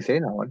 I ain't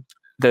seen that one.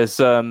 There's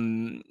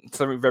something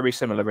very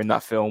similar in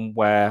that film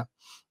where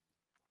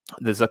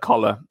there's a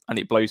collar and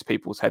it blows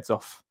people's heads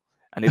off.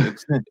 And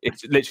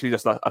it's literally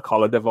just like a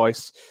collar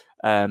device.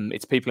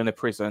 It's people in a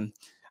prison,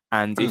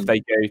 and if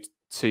they go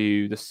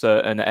to the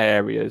certain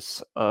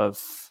areas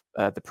of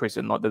the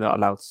prison, like they're not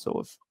allowed to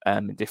sort of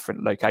in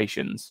different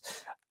locations,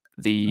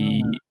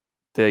 the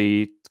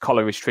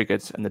collar is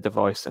triggered and the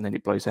device, and then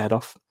it blows the head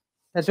off.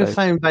 That does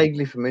sound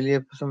vaguely familiar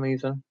for some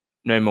reason.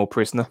 No more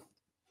prisoner.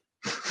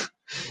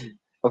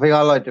 I think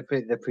I like the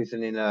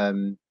prison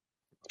in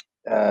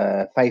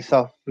Face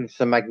Off with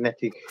some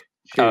magnetic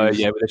shoes. Oh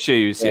yeah, with the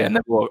shoes, yeah, and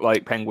they walk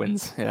like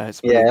penguins. Yeah,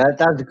 it's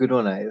that's a good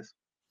one. That is.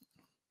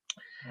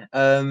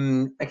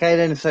 Okay,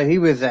 then. So he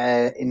was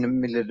in the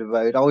middle of the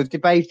road. I was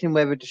debating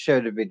whether to show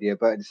the video,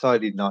 but I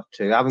decided not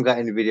to. I haven't got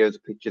any videos or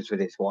pictures for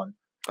this one.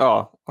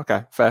 Oh,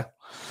 okay, fair.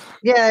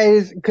 Yeah,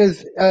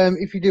 because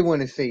if you do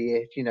want to see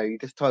it, you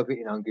just type it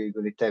in on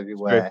Google. It's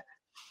everywhere.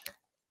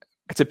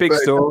 It's a big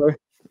story.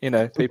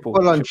 People.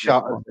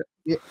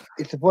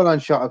 It's a full-on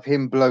shot of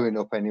him blowing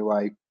up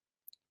anyway,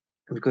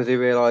 because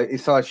he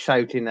started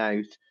shouting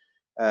out.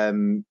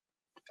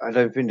 I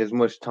don't think there's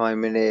much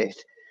time in it.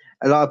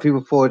 A lot of people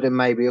thought that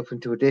maybe up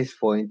until this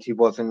point he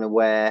wasn't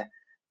aware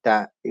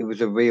that it was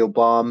a real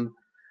bomb.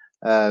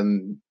 But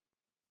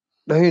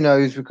who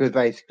knows? Because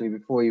basically,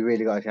 before he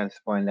really got a chance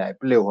to find out, it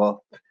blew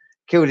up,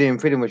 killed him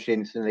pretty much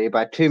instantly.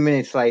 About 2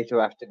 minutes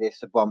later, after this,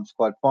 the bomb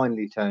squad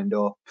finally turned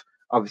up.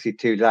 Obviously,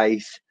 too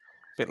late.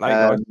 Bit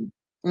late,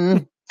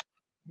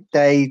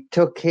 they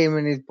took him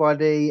and his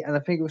body, and I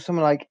think it was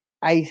something like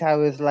 8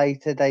 hours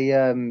later.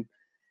 They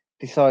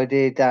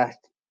decided that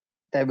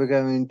they were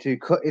going to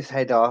cut his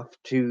head off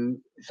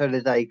so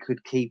that they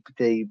could keep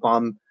the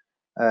bomb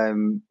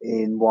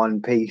in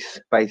one piece,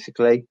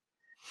 basically,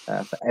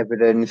 for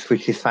evidence,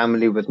 which his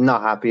family was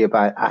not happy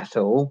about at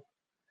all.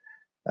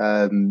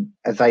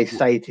 As they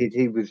stated,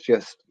 he was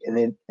just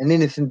an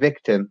innocent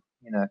victim,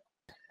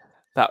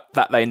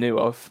 That they knew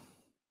of.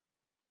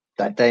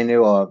 That they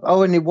knew of.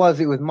 Oh, and it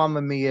was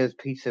Mamma Mia's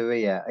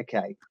Pizzeria.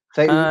 Okay.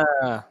 So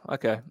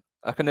okay.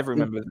 I can never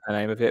remember the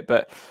name of it,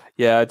 but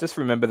yeah, I just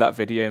remember that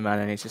video, man.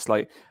 And it's just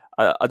like,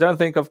 I don't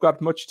think I've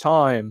got much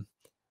time.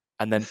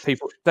 And then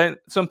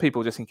some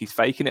people just think he's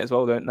faking it as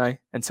well, don't they?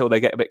 Until they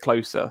get a bit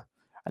closer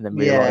and then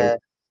realize. Yeah.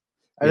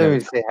 I don't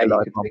really see how you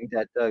could think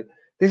that, though.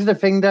 This is the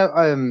thing,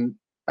 though.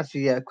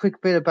 Actually, a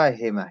quick bit about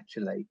him,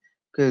 actually,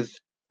 because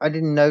I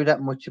didn't know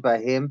that much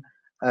about him.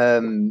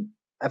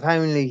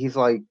 Apparently, he's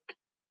like,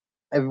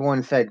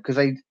 everyone said, because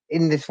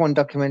in this one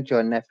documentary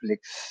on Netflix,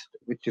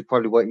 which is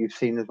probably what you've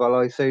seen as well,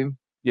 I assume.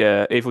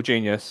 Yeah, Evil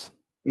Genius.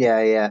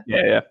 Yeah.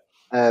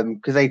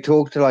 Because they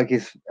talk to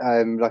his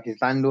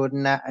landlord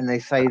and that, and they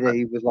say that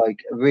he was like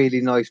a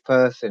really nice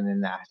person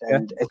in that,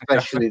 and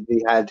especially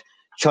he had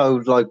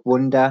childlike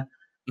wonder.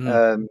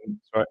 Right.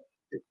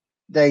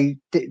 They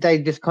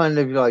just kind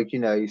of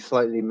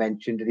slightly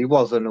mentioned that he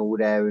wasn't all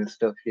there and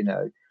stuff,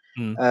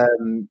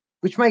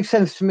 which makes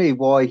sense to me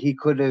why he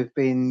could have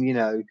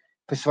been,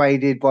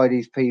 persuaded by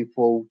these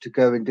people to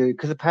go and do it,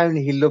 because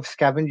apparently he loves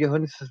scavenger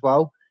hunts as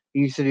well. He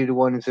used to do the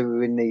ones that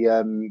were in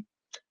the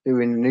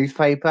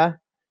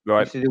newspaper.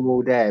 Right. used to do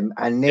all them,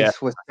 and Yeah,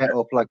 this was set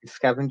up like a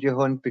scavenger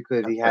hunt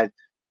because he that's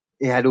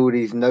had all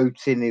these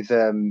notes in his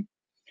in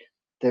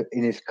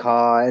his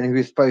car, and he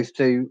was supposed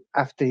to,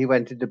 after he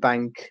went to the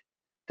bank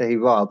that he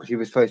robbed, he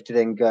was supposed to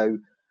then go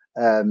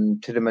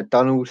to the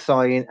McDonald's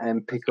sign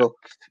and pick up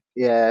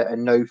a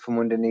note from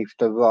underneath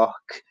the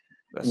rock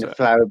in the it.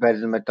 flower bed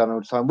of the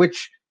McDonald's sign,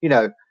 which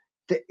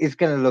is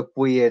going to look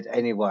weird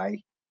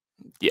anyway.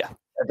 Yeah.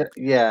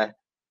 Yeah.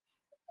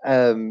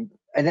 And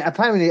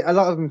apparently, a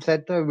lot of them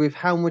said though, with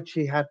how much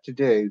he had to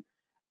do,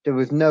 there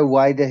was no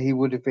way that he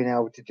would have been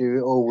able to do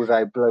it all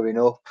without blowing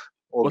up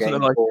or Wasn't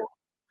getting there caught.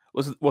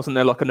 wasn't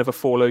there like another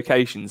 4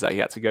 locations that he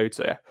had to go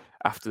to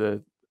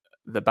after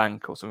the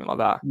bank or something like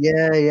that?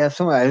 Yeah,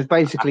 somewhere. It's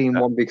basically in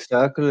one big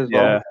circle as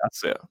well. Yeah,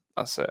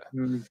 that's it.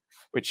 Mm.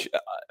 Which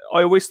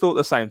I always thought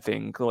the same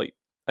thing. Like,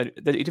 he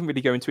didn't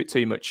really go into it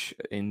too much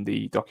in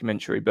the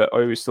documentary, but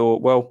I always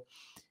thought, well,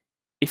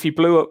 if he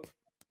blew up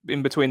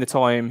in between the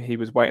time he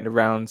was waiting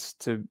around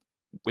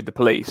with the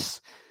police,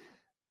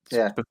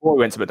 before he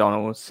went to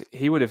McDonald's,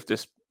 he would have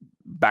just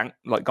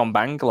gone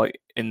bang like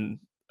in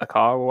a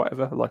car or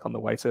whatever, like on the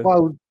way to.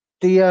 Well,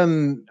 the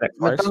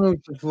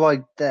McDonald's was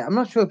right there. I'm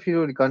not sure if he'd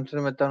already gone to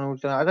the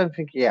McDonald's. I don't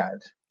think he had,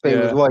 but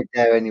it was right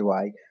there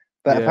anyway.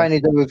 But apparently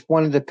there was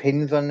one of the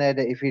pins on there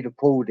that if he'd have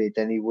pulled it,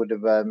 then he would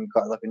have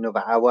got like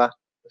another hour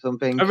or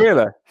something. Oh,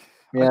 really?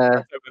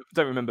 Yeah. I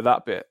don't remember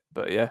that bit,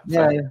 but yeah.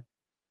 Yeah.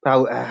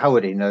 How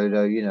would he know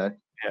though? Yeah.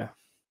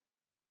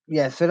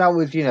 Yeah. So that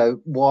was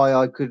why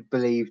I could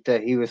believe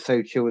that he was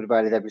so chilled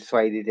about it that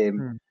persuaded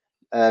him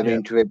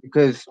into it,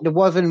 because there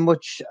wasn't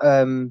much.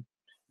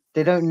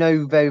 They don't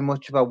know very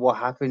much about what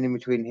happened in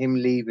between him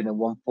leaving at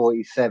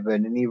 1:47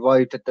 and he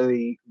arrived at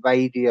the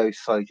radio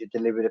site to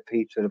deliver the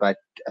pizza at about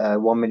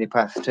 1 minute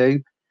past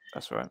 2.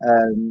 That's right.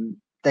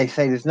 They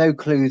say there's no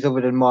clues other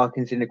than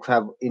markings in the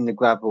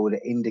gravel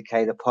that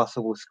indicate a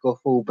possible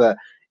scuffle, but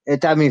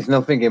that means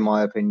nothing in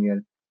my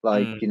opinion.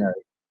 Like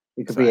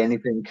it could be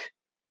anything.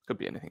 Could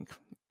be anything.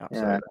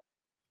 Absolutely.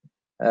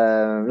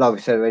 Like we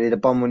said already, the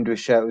bomb under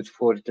his shirt was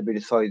reported to be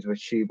the size of a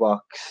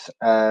shoebox.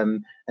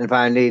 And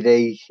apparently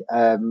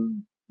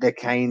the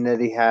cane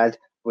that he had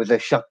was a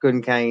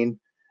shotgun cane,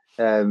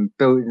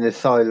 built in the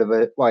style of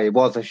it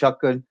was a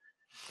shotgun.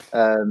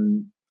 I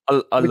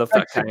love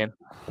that cane.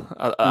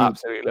 I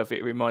absolutely love it.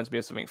 It reminds me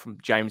of something from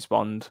James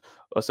Bond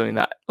or something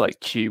that like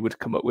Q would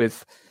come up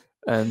with.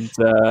 And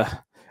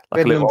we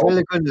had an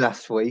umbrella gun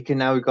last week, and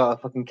now we've got a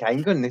fucking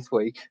cane gun this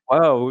week.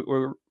 Wow,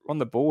 we're on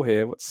the ball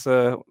here. What's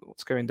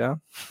going down?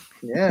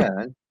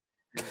 Yeah.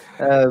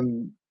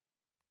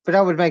 But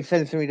that would make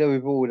sense to me though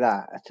with all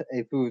that.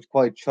 If it was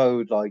quite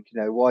true, like,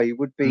 why he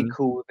would be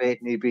cool with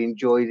it and he'd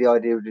enjoy the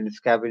idea of doing a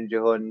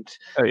scavenger hunt.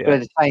 Oh, yeah. But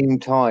at the same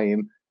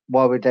time,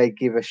 why would they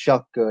give a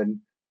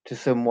shotgun to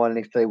someone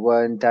if they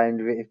weren't down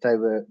with it, if they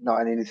were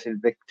not an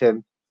innocent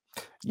victim?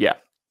 Yeah.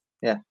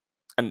 Yeah.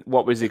 And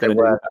what was he going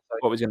to do?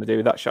 What was he going to do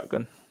with that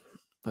shotgun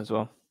as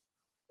well?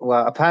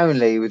 Well,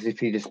 apparently it was if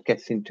he just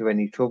gets into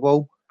any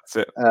trouble. That's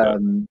it.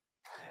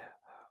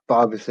 But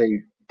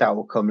obviously that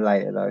will come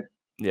later though.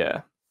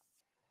 Yeah.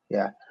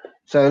 Yeah.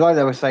 So like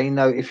they were saying,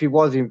 though, if he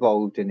was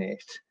involved in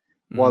it,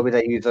 why would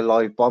they use a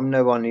live bomb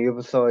now on the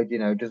other side?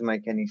 It doesn't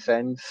make any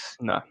sense.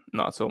 No,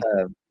 not at all.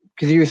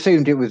 Because you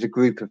assumed it was a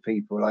group of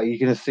people. Like, you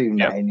can assume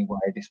that anyway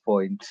at this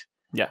point.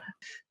 Yeah.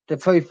 The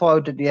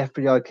profile that the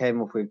FBI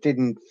came up with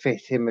didn't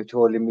fit him at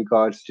all in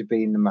regards to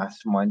being the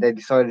mastermind. They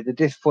decided at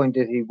this point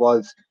that he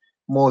was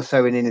more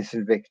so an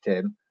innocent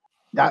victim.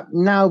 That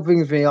now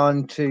brings me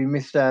on to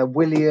Mr.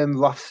 William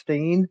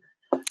Rothstein.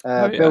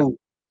 Bill.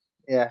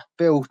 Yeah,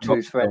 Bill to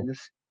his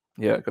friends.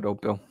 Yeah, good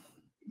old Bill.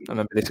 I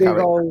remember this big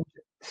character. Old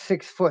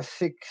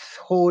 6'6"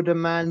 hoarder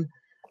man,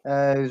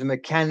 who's a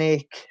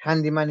mechanic,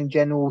 handyman in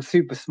general,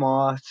 super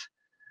smart.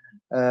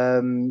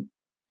 How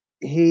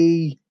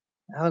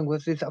long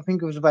was this? I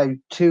think it was about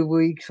 2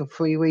 weeks or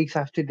 3 weeks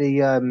after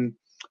the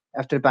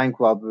bank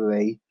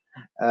robbery.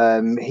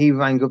 He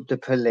rang up the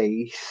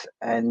police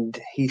and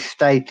he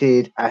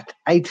stated at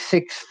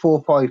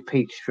 8645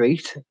 Peach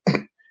Street,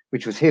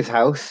 which was his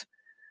house.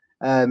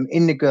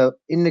 In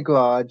the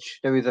garage,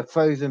 there is a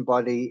frozen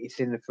body.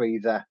 It's in the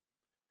freezer.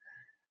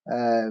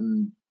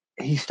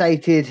 He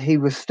stated he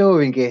was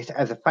storing it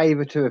as a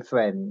favour to a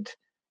friend.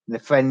 And the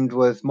friend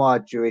was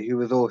Marjorie, who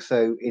was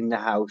also in the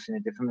house in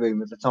a different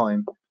room at the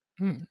time.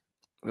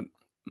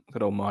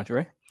 Good old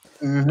Marjorie.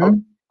 Mm-hmm.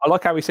 I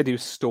like how he said he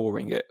was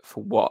storing it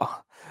for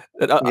what?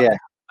 Yeah.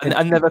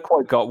 I never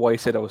quite got why he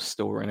said I was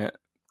storing it.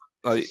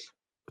 Like,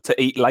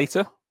 to eat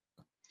later?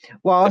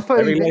 Well, I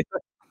suppose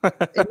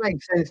it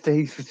makes sense that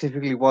he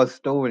specifically was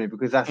storing it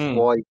because that's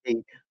why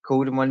he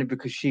called him on it,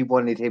 because she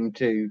wanted him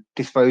to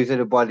dispose of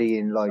the body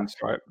in like.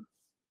 That's right.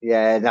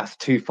 Yeah, that's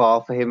too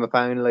far for him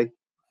apparently.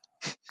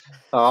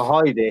 I'll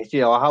hide it.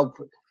 I'll help.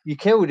 You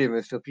killed him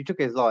and stuff. You took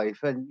his life,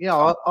 and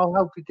I'll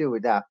help you deal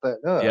with that. But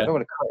I don't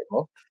want to cut him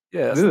off.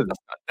 Yeah,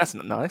 that's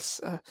not nice.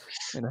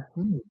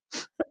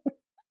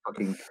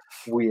 Fucking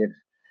weird.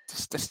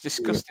 That's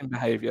disgusting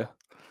behaviour.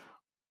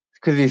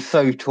 Because he's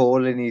so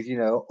tall and he's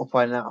up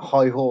on that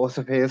high horse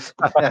of his.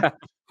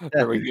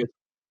 Very good.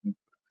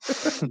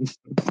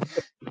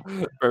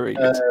 Very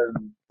good.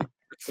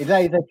 It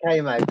later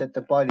came out that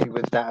the body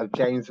was that of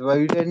James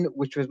Roden,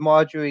 which was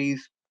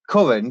Marjorie's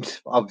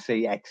current,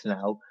 obviously ex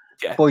now,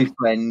 Yeah.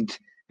 boyfriend,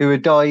 who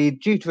had died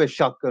due to a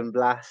shotgun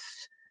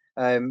blast.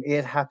 It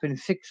had happened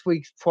 6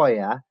 weeks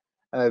prior,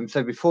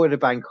 so before the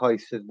bank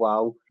heist as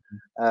well.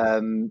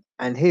 And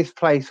his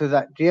place was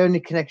that the only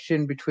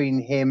connection between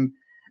him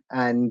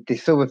and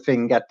this other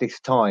thing at this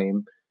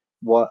time,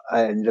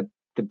 the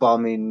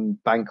bombing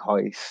bank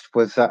heist,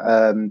 was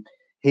that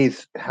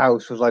his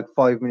house was like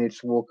 5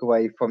 minutes walk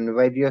away from the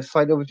radio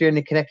site. That was the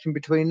only connection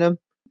between them.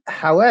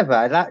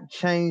 However, that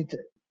changed.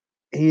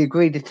 He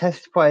agreed to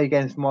testify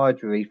against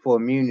Marjorie for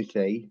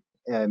immunity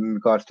in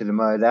regards to the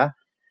murder.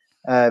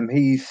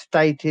 He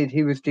stated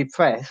he was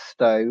depressed,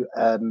 though,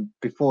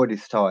 before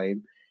this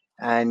time,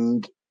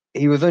 and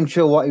he was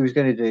unsure what he was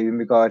going to do in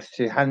regards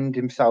to hand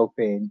himself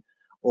in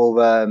or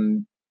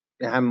hand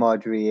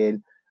Marjorie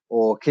in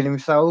or kill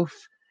himself.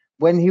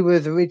 When he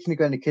was originally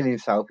going to kill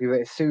himself, he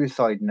wrote a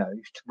suicide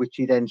note, which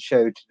he then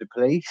showed to the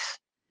police,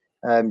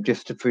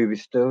 just to prove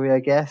his story, I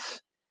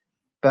guess.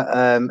 But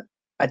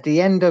at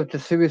the end of the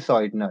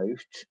suicide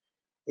note,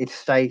 it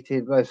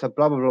stated, well, so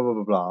blah, blah, blah, blah,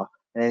 blah, blah.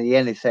 And at the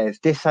end, it says,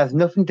 this has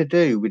nothing to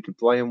do with the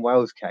Brian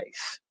Wells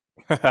case.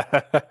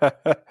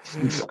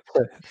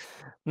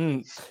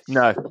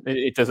 No,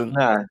 it doesn't.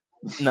 No,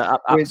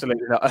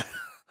 absolutely not.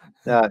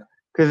 No,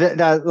 because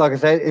like I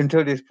said,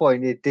 until this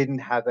point, it didn't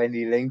have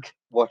any link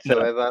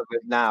whatsoever. No. But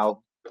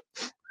now,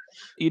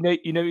 you know,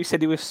 you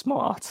said he was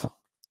smart.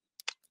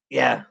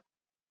 Yeah,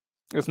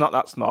 he was not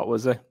that smart,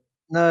 was he?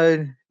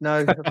 No,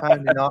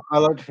 apparently not. I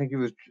like to think he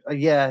was.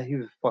 Yeah, he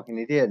was a fucking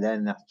idiot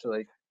then.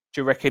 Actually,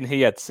 do you reckon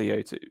he had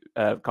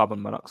CO2, carbon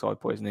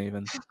monoxide poisoning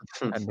even,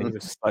 and he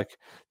was like,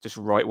 just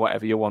write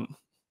whatever you want?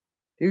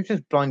 He was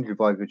just blinded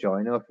by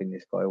vagina. I think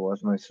this guy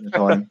was most of the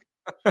time.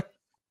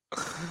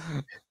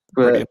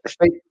 But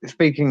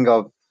speaking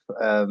of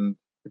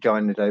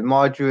vagina, though,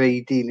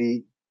 Marjorie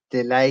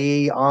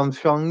DeLay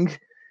Armstrong,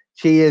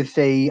 she is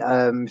the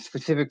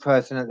specific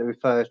person that they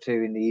refer to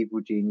in the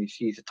Evil Genius.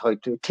 She's a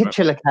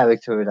titular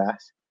character of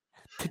that.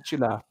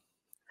 Titular.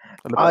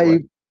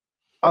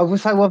 I will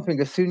say one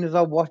thing. As soon as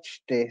I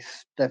watched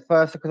this, the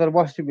first, because I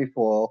watched it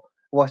before,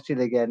 watched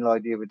it again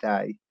like the other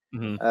day.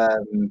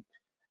 Mm-hmm.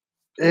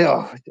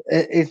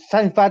 It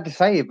sounds bad to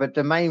say it, but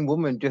the main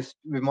woman just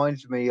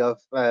reminds me of.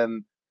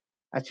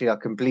 Actually, I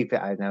can bleep it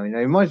out now. It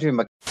reminds me of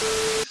my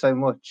so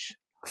much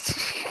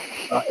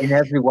in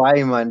every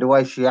way, man. The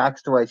way she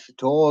acts, the way she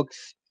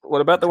talks.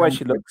 What about the way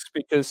she looks?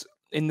 Because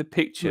in the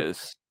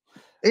pictures,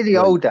 in the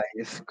old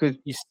days, because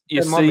you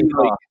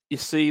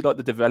see like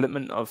the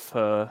development of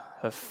her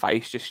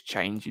face just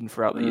changing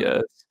throughout the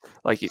years.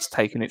 Like it's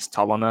taken its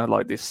toll on her.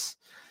 Like this,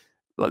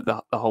 like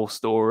the whole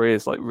story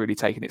is like really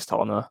taking its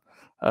toll on her.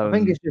 I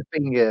think it's just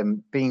being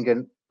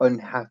an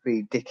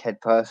unhappy dickhead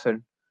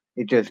person.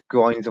 It just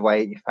grinds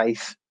away at your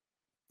face.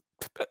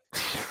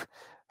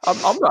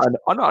 I'm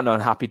not an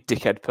unhappy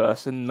dickhead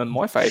person, and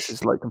my face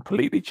is like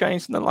completely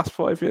changed in the last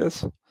 5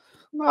 years.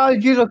 Well,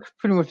 you look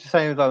pretty much the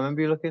same as I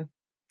remember you looking.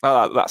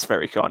 That's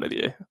very kind of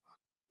you.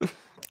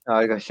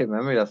 I got shit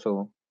memory. That's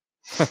all.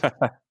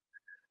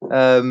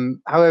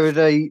 However,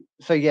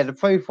 the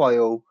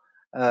profile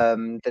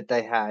that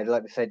they had,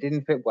 like I said,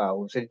 didn't fit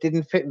well. So it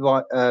didn't fit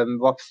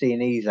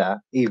Rothstein either.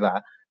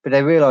 But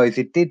they realised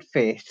it did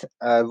fit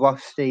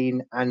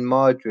Rothstein and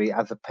Marjorie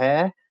as a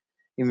pair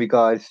in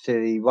regards to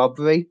the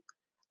robbery.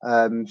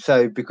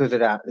 So because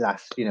of that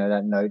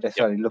that note, they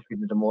started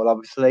looking at them all,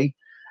 obviously.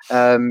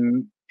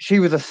 She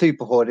was a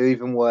super hoarder,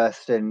 even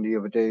worse than the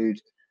other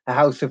dude. The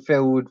house was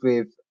filled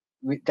with,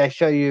 they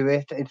show you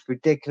it's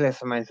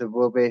ridiculous amounts of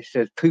rubbish.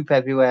 There's poop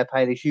everywhere,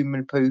 apparently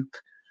human poop.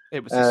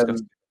 It was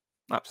disgusting.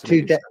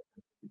 Absolutely.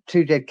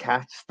 Two dead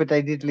cats, but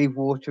they did leave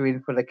water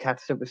in for the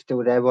cats that were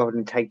still there rather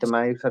than take them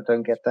out. I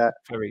don't get that.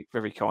 Very,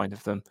 very kind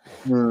of them.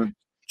 Do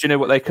you know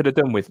what they could have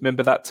done with?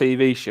 Remember that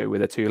TV show where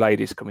the two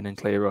ladies come in and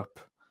clear up?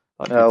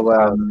 Like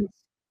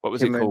what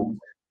was it called?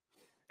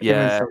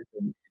 Yeah.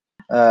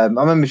 I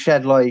remember she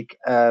had like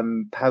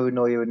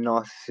paranoia and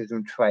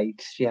narcissism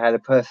traits. She had a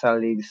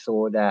personality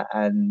disorder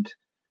and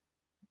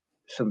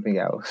something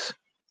else.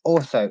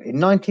 Also, in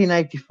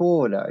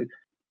 1984, though,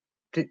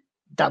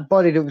 that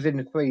body that was in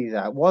the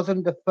freezer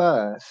wasn't the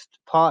first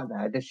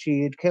partner that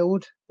she had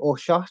killed or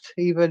shot,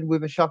 even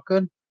with a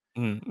shotgun.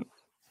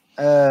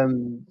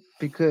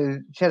 Because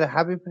she had a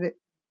habit with it.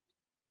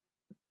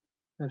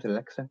 There's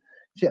Alexa.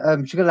 She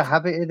got a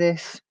habit of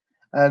this.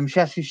 She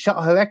actually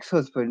shot her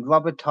ex-husband,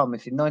 Robert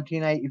Thomas, in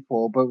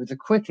 1984, but was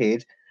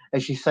acquitted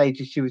as she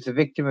stated she was a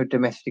victim of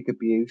domestic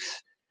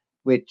abuse,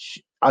 which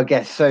I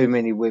guess so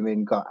many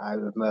women got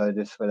out of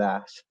murders for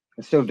that.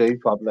 And still do,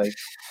 probably.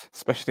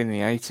 Especially in the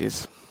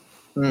 80s.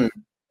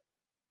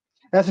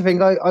 That's the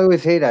thing. I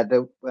always hear that.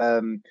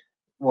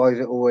 Why is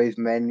it always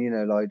men,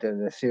 like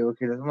the serial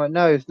killers? I'm like,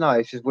 no, it's not.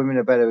 It's just women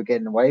are better at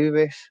getting away with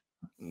this.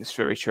 It's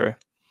very true.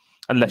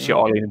 Unless you're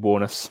Eileen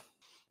Warnes.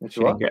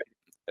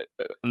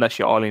 Unless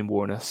you're Eileen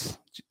Warnes.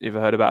 You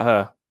ever heard about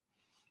her?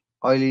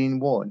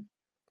 Eileen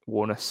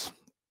Warnes.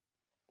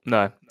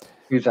 No,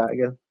 Who's that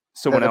again?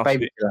 someone The else.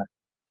 baby killer.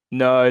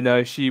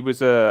 No, she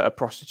was a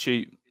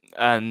prostitute,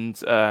 and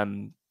she I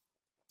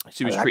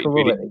was like treated her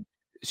really. already.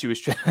 She was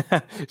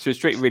she was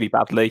treated really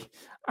badly,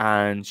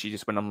 and she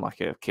just went on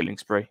like a killing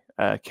spree,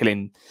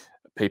 killing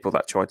people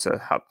that tried to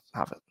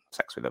have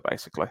sex with her,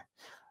 basically.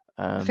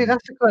 See,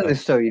 that's the kind of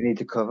story you need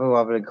to cover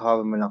rather than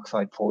carbon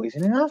monoxide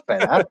poisoning. That's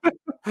better.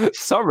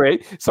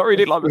 Sorry, you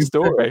didn't like the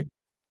story.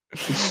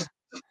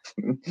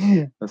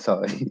 I'm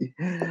sorry.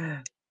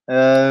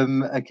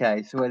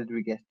 Okay, so where did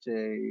we get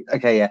to?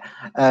 Okay, yeah.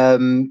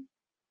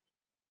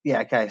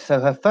 Yeah, okay. So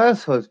her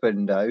first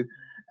husband, though,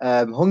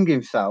 hung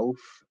himself,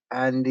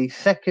 and the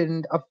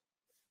second,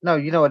 no,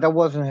 you know what? That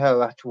wasn't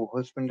her actual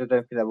husband. I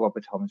don't think that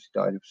Robert Thomas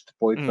died. It was the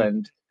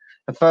boyfriend.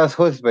 The first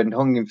husband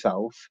hung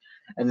himself,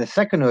 and the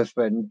second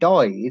husband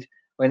died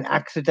when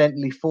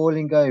accidentally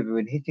falling over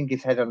and hitting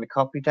his head on the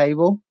coffee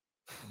table.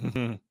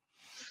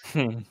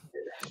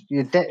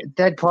 Your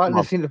dead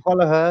partner seemed to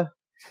follow her.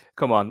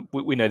 Come on,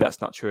 we know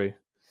that's not true.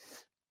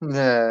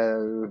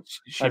 No.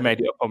 She made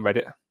it up on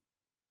Reddit.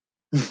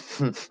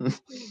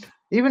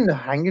 Even the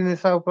hanging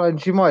herself, like,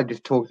 she might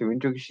just talk to him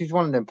into it. She's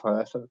one of them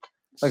persons.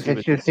 Like, She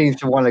she just seems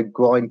to want to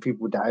grind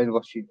people down.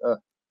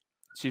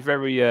 She's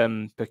very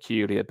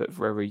peculiar, but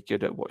very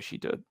good at what she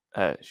did.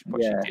 She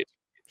did,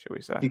 shall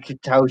we say? You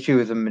could tell she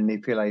was a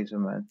manipulator,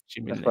 man. She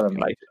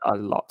manipulated a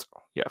lot.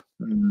 Yeah.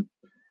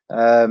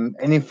 An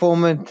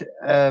informant.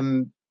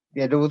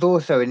 Yeah, there was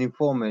also an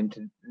informant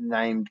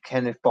named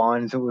Kenneth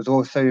Barnes that was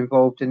also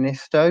involved in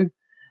this, though.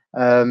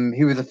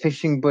 He was a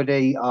fishing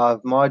buddy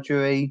of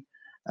Marjorie,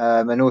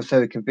 and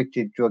also a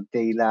convicted drug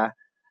dealer.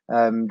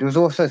 There was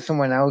also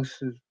someone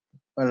else.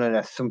 Well, no,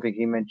 that's something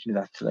he mentioned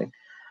actually.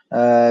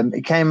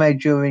 It came out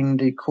during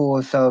the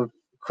course of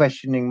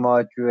questioning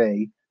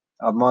Marjorie.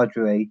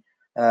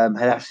 Had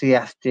actually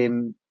asked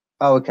him.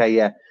 Oh, okay,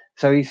 yeah.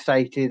 So he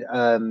stated.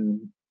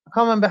 I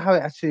can't remember how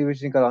it actually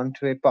originally got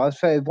onto it, but I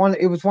say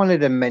it was one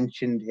of them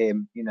mentioned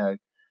him, and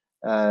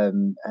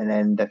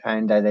then they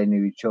found out they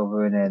knew each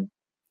other, and then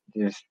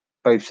they just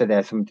both said they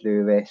had something to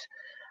do with this.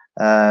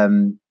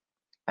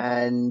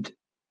 And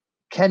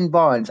Ken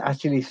Barnes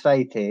actually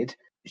stated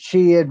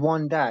she had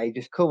one day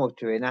just come up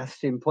to him and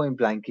asked him point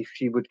blank if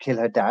she would kill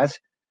her dad.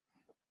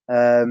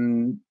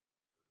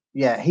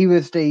 Yeah,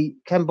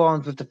 Ken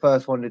Barnes was the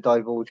first one to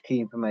divulge key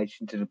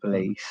information to the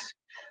police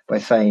by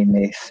saying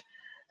this.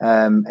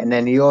 And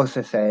then he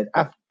also said,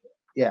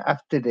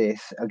 after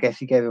this, I guess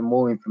he gave him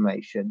more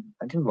information.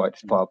 I didn't write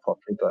this part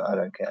properly, but I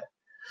don't care.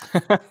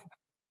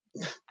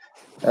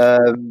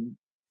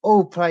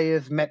 All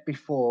players met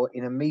before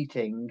in a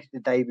meeting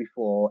the day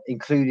before,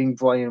 including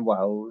Brian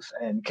Wells,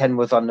 and Ken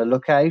was on the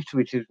lookout,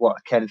 which is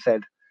what Ken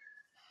said.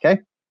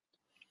 Okay.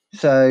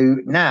 So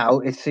now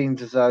it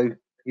seems as though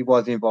he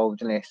was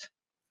involved in this.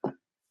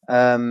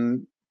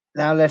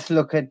 Now let's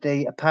look at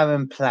the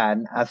apparent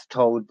plan as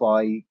told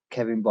by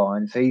Kevin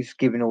Barnes. So he's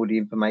giving all the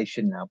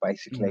information now,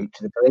 basically,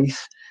 to the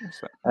police.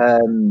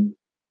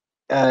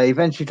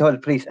 Eventually told the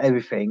police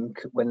everything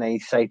when they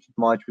stated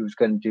Marjorie was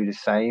going to do the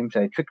same. So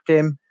they tricked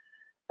him.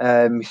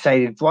 He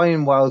stated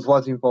Brian Wells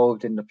was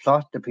involved in the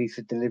plot, the piece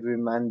of delivery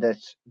man that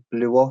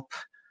blew up.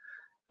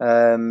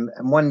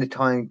 And when the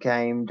time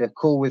came, the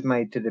call was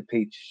made to the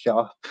pizza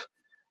shop,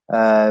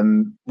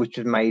 which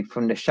was made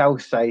from the Shell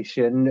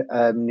station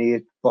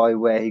nearby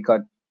where he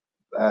got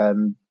by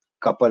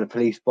the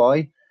police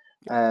by.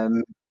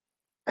 And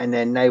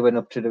then they went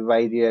up to the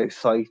radio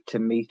site to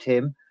meet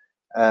him.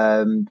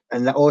 And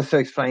that also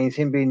explains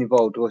him being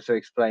involved, also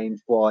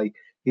explains why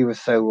he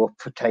was so up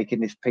for taking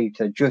this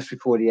pizza just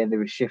before the end of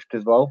his shift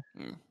as well.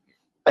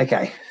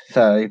 Okay,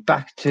 so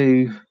back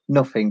to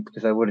nothing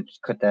because I would have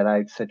just cut that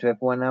out. So to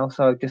everyone else,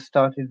 I've just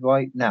started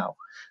right now.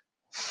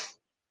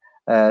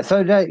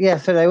 So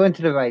they went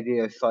to the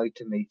radio site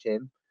to meet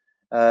him.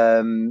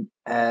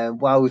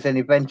 Wells then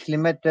eventually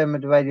met them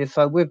at the radio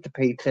site with the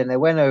pizza, and they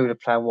went over the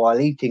plan while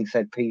eating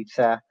said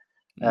pizza.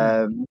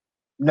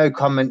 No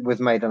comment was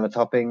made on the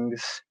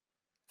toppings.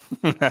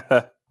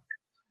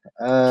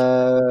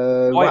 I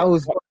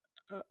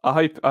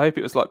hope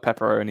it was like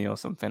pepperoni or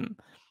something.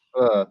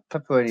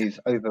 Pepperoni is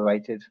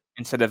overrated.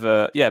 Instead of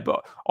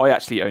but I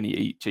actually only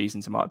eat cheese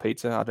and tomato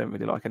pizza. I don't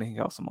really like anything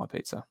else on my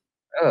pizza.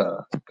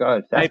 Oh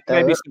God,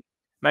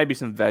 maybe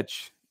some veg,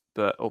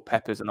 or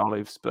peppers and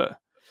olives, but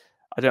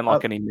I don't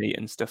like any meat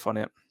and stuff on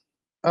it.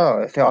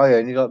 Oh, so I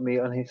only like meat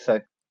on it. So.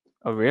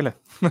 Oh really?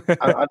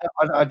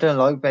 I don't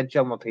like veg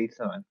on my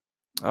pizza, man.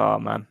 Oh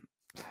man,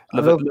 I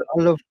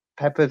love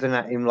peppers and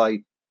that in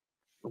like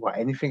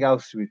anything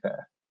else, to be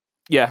fair.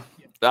 Yeah,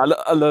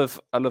 I love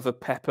a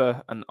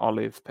pepper and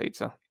olive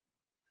pizza.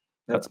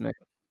 That's me.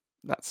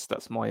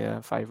 That's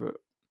my favorite.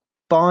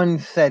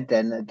 Barnes said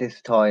then at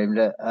this time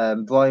that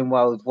Brian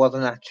Wells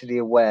wasn't actually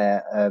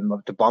aware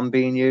of the bomb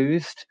being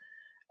used.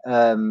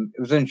 It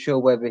was unsure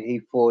whether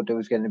he thought there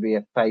was going to be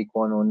a fake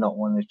one or not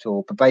one at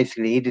all. But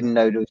basically, he didn't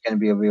know there was going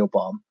to be a real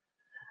bomb.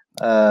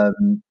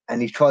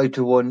 And he tried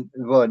to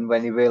run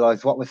when he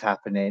realised what was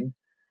happening.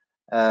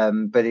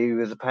 But he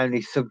was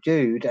apparently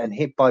subdued and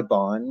hit by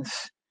Barnes.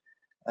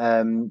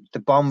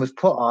 The bomb was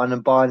put on,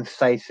 and Barnes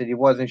states that he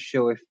wasn't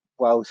sure if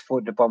Wells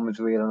thought the bomb was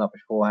real or not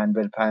beforehand,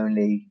 but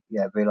apparently,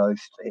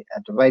 realised it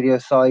at the radio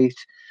site.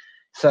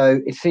 So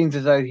it seems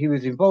as though he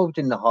was involved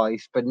in the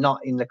heist, but not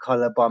in the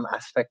colour bomb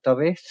aspect of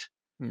it.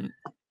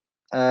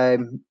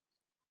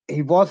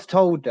 He was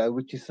told, though,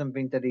 which is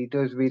something that he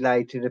does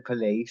relay to the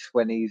police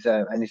when he's,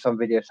 and it's on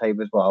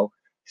videotape as well,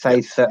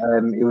 says that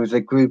it was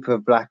a group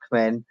of black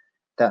men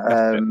that.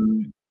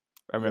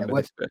 I remember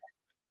this bit.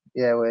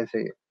 Yeah, where is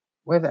it?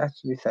 Where does it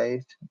actually say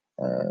it?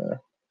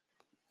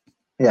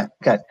 Yeah,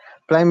 okay.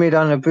 Blame it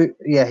on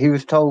he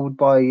was told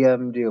by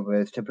the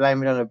others to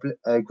blame it on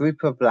a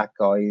group of black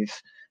guys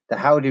that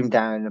held him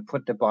down and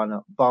put the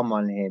bomb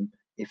on him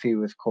if he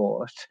was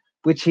caught,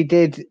 which he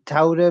did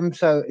tell them.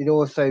 So it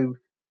also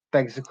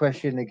begs the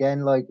question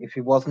again, like, if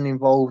he wasn't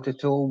involved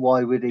at all,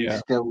 why would he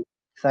still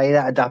say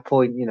that at that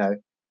point, you know?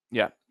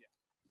 Yeah.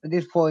 At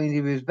this point,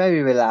 he was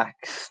very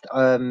relaxed.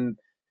 I'm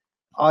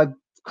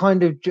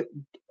kind of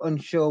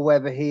unsure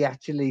whether he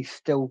actually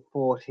still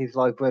thought his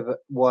life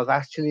was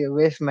actually at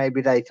risk.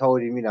 Maybe they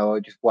told him, I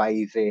just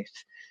waive it.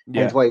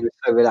 Yeah. That's why he was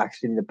so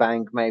relaxed in the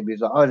bank. Maybe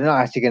he's like, oh, they're not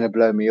actually going to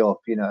blow me up,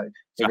 They're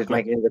just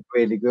making it look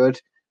really good.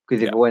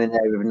 Because if I went in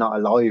there with not a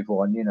live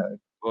one,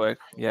 Well,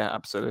 yeah,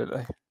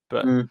 absolutely.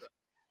 But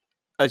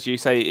as you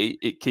say,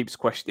 it keeps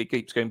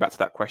going back to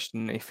that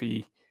question: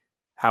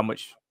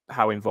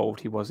 how involved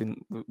he was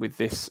with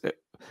this.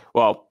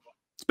 Well,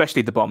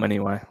 especially the bomb,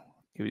 anyway.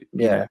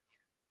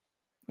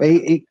 But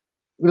he's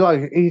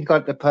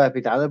got the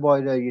perfect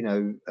alibi, though.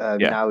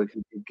 Now if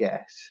you could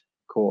guess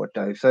caught,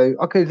 though, so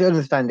I could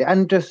understand it,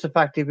 and just the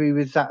fact if he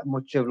was that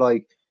much of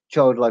like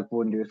childlike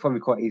wonder, it's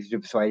probably quite easy to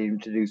persuade him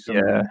to do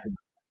something. Yeah.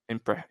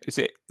 Is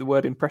it the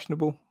word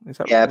impressionable? Is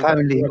that? Yeah,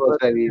 apparently he was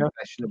very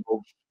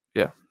impressionable.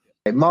 Yeah.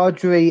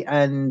 Marjorie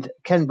and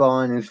Ken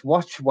Barnes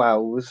watched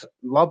Wells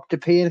rob the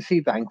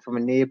PNC Bank from a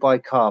nearby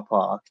car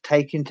park,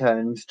 taking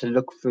turns to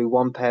look through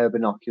one pair of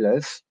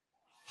binoculars.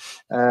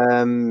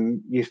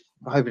 You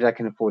hoping I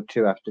can afford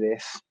two after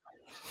this.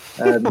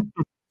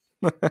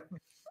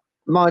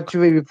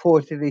 Marjorie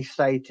reportedly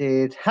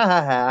stated, "Ha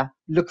ha ha!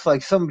 Looks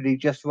like somebody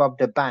just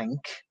robbed a bank."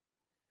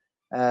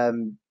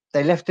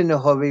 They left in a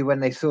hurry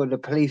when they saw the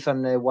police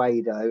on their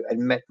way, though,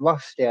 and met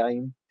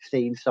Rothstein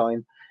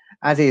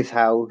at his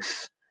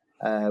house,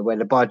 where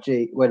the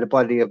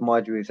body of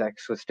Marjorie's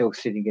ex was still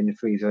sitting in the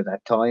freezer at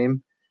that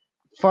time.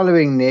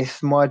 Following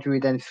this, Marjorie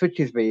then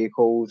switches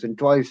vehicles and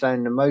drives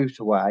down the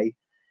motorway,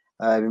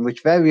 in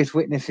which various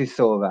witnesses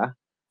saw her,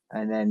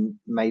 and then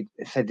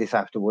said this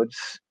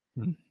afterwards.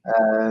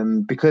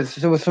 Because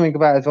there was something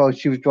about it as well,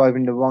 she was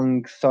driving the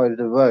wrong side of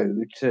the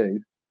road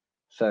too.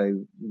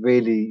 So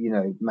really,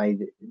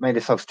 made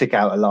herself stick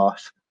out a lot.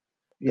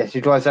 Yeah,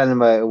 she drives down the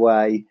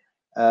motorway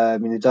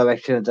in the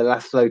direction of the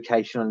last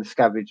location on the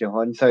scavenger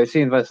hunt. So it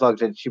seems like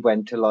that she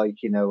went to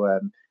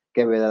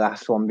get rid of the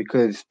last one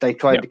because they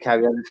tried to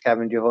carry on the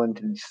scavenger hunt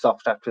and it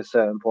stopped after a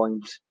certain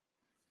point.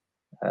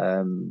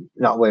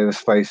 Not where it was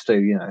supposed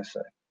to,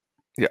 so.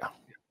 Yeah.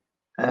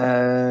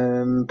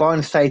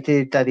 Barnes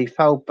stated that he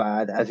felt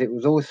bad as it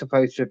was all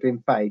supposed to have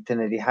been faked and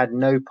that he had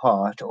no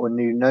part or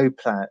knew no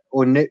plan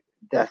or knew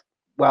that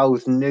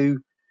Wells knew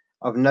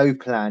of no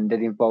plan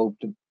that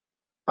involved.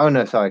 Oh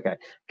no, sorry. Okay.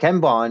 Ken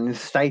Barnes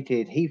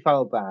stated he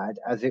felt bad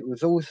as it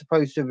was all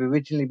supposed to have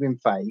originally been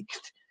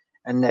faked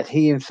and that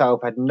he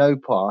himself had no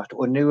part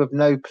or knew of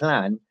no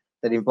plan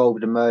that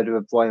involved the murder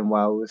of Brian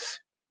Wells.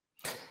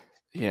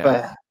 Yeah.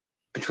 But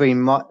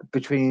between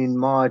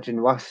Marge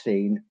and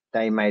Rothstein,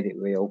 they made it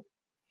real.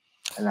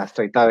 And that's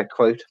a direct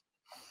quote.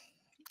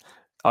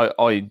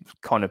 I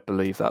kind of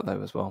believe that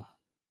though as well.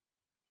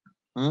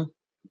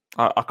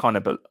 I kind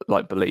of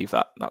believe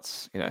that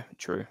that's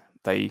true.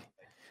 They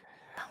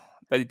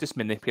just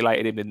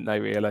manipulated him, didn't they?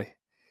 Really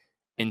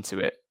into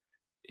it.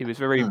 He was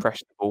very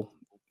impressionable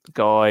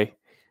guy.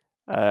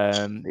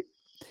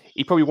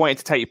 He probably wanted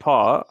to take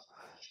part,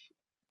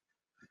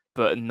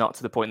 but not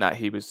to the point that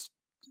he was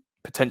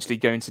potentially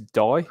going to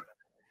die.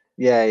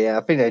 Yeah.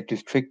 I think they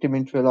just tricked him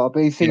into a lot.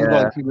 But he seemed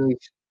like he was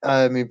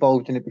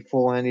involved in it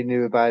before and he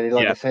knew about it.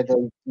 Like I said,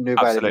 they knew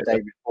about it the day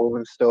before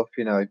and stuff,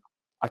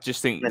 I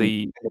just think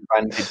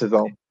as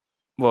well.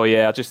 Well,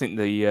 yeah, I just think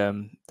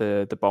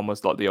the bomb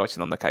was like the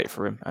icing on the cake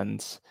for him,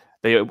 and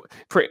they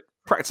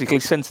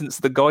practically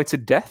sentenced the guy to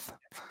death.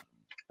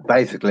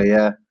 Basically,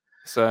 yeah.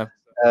 So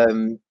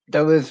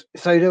there was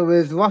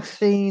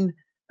Rothstein,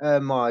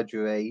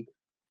 Marjorie,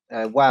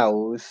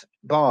 Wells,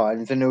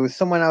 Barnes, and there was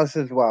someone else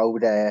as well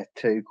there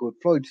too called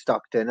Floyd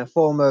Stockton, a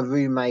former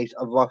roommate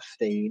of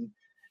Rothstein,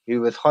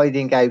 who was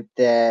hiding out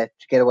there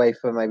to get away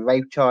from a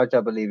rape charge,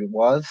 I believe it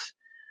was.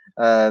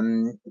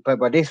 But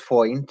by this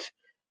point,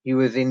 he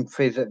was in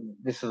prison.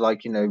 This was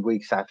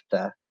weeks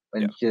after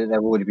when they've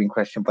already been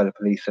questioned by the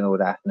police and all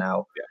that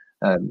now.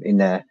 In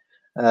there,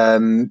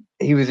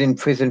 he was in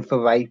prison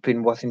for rape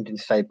in Washington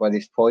State by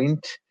this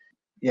point.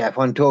 Yeah,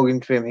 upon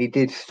talking to him, he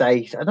did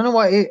state, I don't know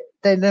why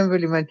they never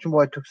really mentioned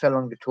why it took so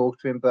long to talk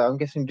to him, but I'm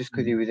guessing just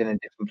because he was in a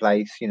different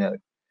place,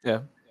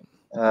 Yeah.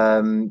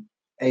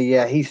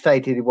 Yeah, he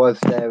stated he was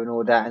there and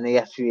all that, and he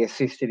actually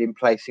assisted in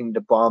placing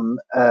the bomb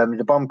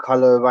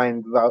collar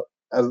around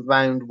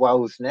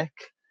Wells' neck.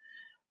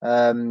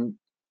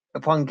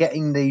 Upon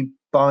getting the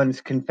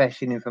Barnes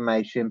confession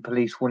information,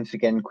 police once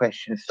again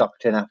questioned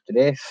Stockton after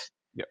this.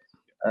 Yep.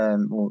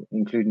 Or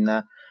including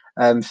that.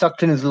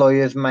 Stockton's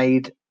lawyers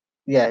made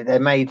their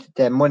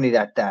money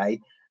that day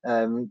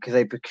because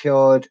they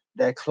procured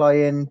their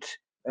client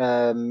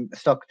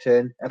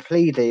Stockton a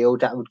plea deal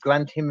that would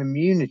grant him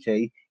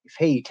immunity if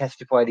he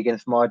testified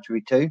against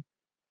Marjorie too.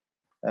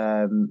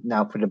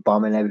 Now for the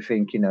bomb and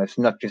everything, it's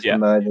not just a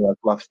murder like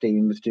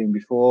Rothstein was doing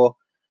before.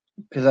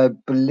 Because I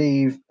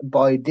believe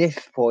by this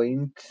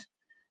point,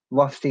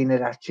 Rothstein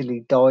had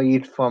actually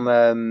died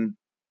from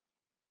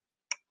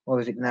what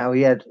was it now?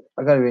 I got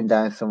it written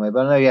down somewhere,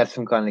 but I know he had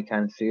some kind of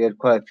cancer. He had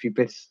quite a few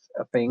bits,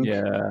 I think.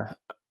 Yeah,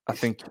 I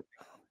think,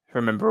 if I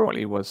remember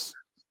rightly,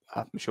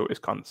 I'm sure it was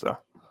cancer.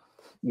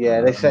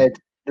 Yeah, they said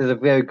there's a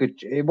very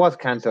good. It was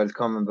cancer. I just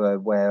can't remember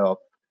where of,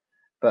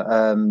 but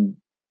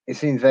it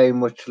seems very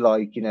much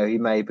like he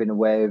may have been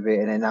aware of it,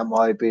 and then that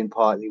might have been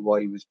partly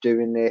why he was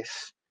doing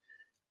this.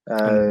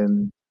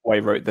 Why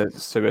he wrote the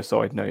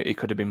suicide note, it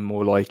could have been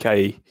more like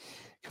a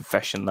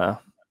confession there.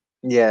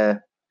 Yeah,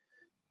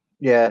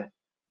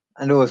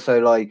 and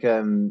also like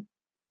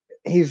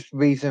his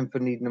reason for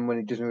needing the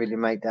money doesn't really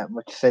make that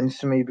much sense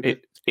to me because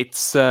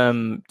it's I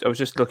was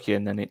just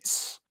looking and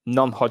it's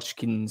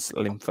non-Hodgkin's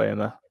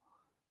lymphoma.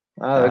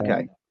 Oh,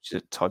 okay. Which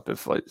is a type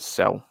of like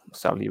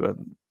cellular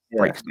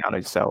breaks down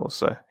into cells.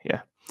 So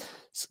yeah,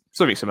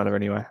 something similar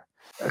anyway.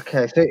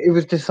 Okay, so it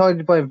was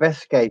decided by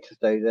investigators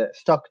though that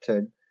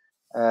Stockton,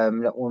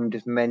 that one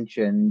just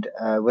mentioned,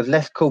 was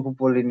less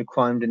culpable in the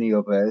crime than the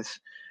others.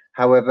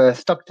 However,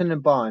 Stockton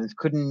and Barnes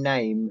couldn't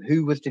name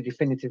who was the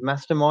definitive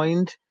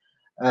mastermind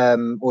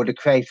or the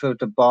creator of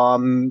the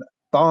bomb.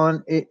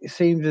 It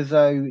seems as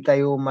though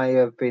they all may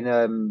have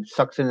been,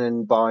 Stockton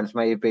and Barnes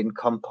may have been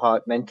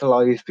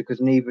compartmentalized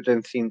because neither of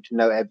them seemed to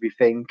know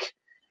everything.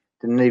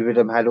 Neither of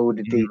them had all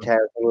the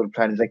details, all the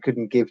plans. They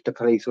couldn't give the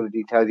police all the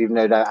details, even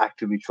though they're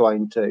actively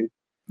trying to.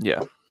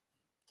 Yeah.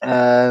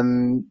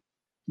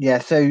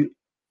 So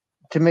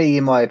to me,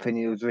 in my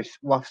opinion, it was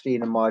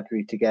Rothstein and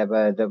Marjorie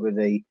together that were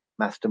the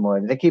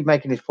mastermind. They keep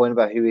making this point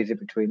about who is it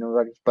between them.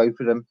 Like it's both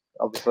of them,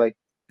 obviously.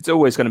 It's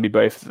always going to be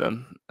both of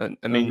them.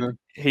 I mean,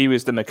 he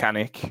was the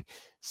mechanic,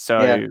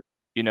 so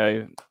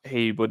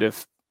he would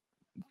have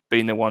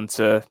been the one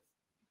to,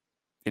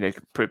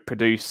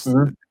 produce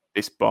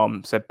this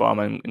said bomb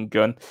and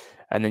gun,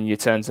 and then you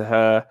turn to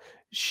her.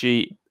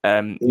 She,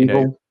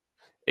 evil.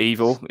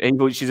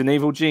 She's an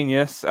evil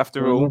genius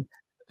after all.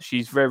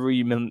 She's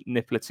very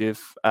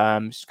manipulative.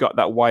 She's got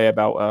that way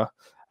about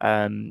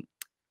her.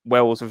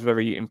 Wells was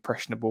very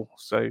impressionable,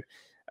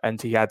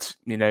 and he had,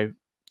 the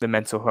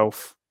mental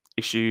health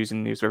issues,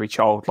 and he was very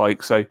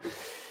childlike. So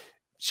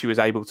she was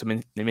able to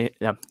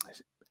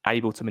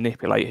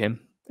manipulate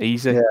him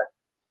easy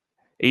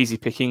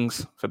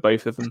pickings for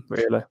both of them,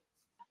 really.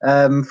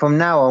 From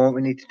now on, what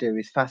we need to do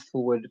is fast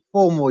forward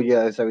 4 more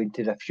years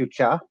into the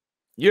future.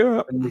 Yeah.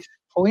 At this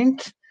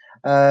point,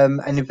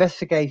 and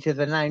investigators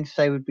announced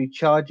they would be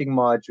charging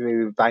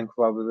Marjorie with bank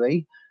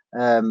robbery,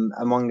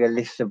 among a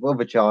list of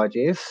other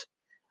charges.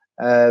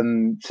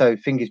 So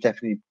Finger's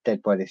definitely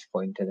dead by this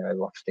point, anyway,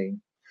 Rothstein.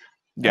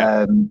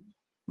 Yeah.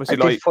 Was he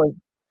like?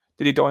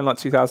 Did he die in like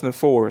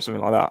 2004 or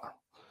something like that?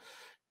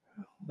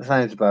 That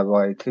sounds about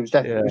right. It was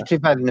definitely it was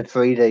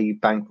 2003 the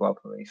bank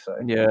robbery. So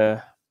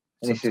yeah,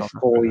 and this is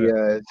 4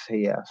 years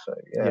here. So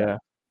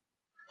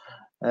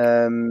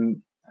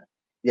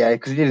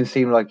because it didn't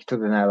seem like it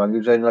took an hour long. It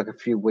was only like a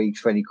few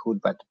weeks when he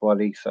called back the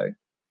body. So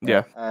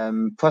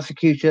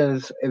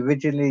prosecutors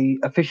originally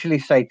officially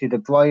stated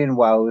that Brian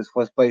Wells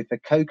was both a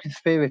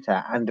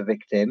co-conspirator and a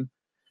victim.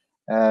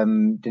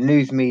 The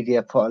news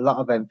media put a lot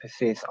of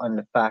emphasis on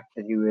the fact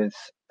that he was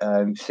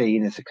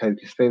seen as a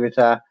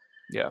co-conspirator.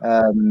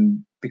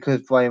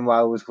 Because Brian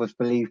Wells was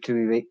believed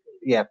to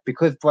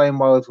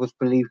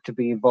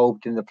be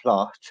involved in the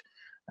plot.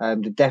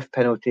 The death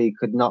penalty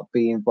could not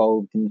be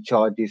involved in the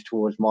charges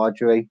towards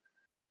Marjorie.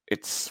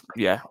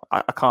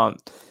 I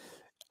can't.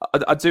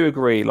 I do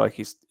agree. Like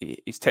he's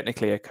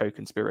technically a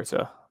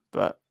co-conspirator,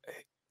 but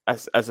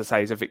as I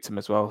say, he's a victim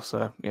as well.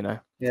 So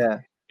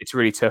it's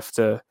really tough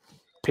to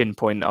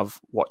pinpoint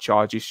of what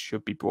charges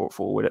should be brought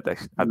forward at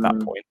that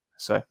point.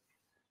 So,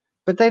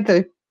 but they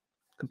do.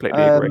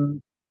 Completely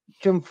agree.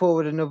 Jump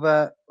forward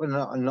another,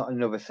 not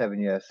another 7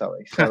 years.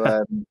 Sorry.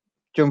 So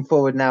jump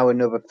forward now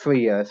another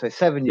 3 years. So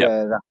 7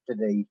 years after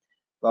the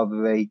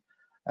robbery.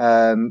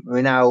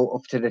 We're now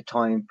up to the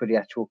time for the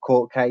actual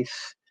court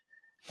case.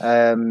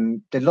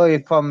 The lawyer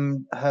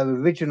from her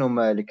original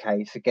murder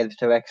case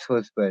against her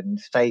ex-husband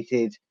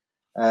stated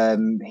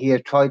he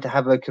had tried to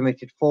have her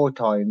committed 4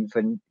 times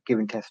when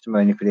giving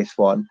testimony for this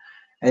one,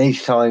 and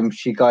each time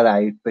she got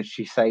out. But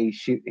she says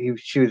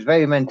she was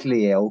very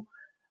mentally ill,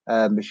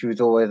 but she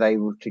was always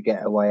able to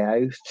get her way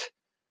out.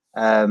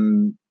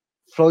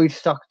 Floyd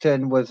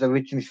Stockton was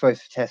originally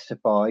supposed to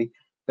testify,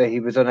 but he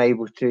was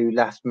unable to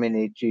last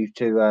minute due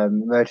to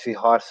emergency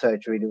heart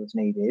surgery that was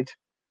needed.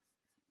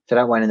 so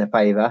that went in the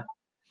favour.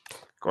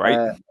 Great.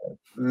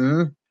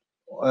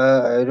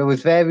 There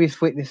was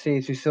various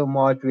witnesses who saw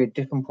Marjorie at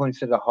different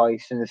points of the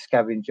heist and the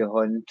scavenger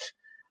hunt,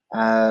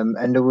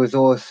 and there was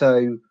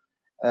also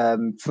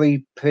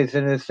 3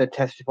 prisoners that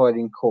testified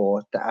in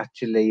court that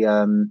actually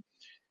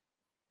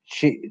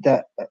she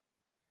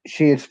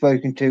had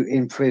spoken to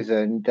in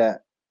prison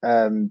that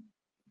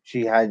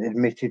she had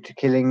admitted to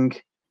killing.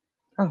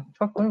 Oh,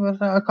 fuck, what was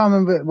that? I can't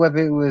remember whether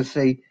it was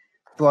the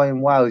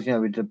Brian Wells,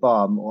 with the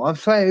bomb, or I'm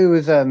sorry, it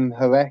was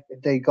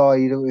the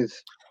guy that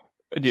was.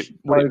 Would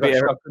it be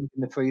shot in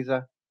the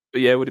freezer?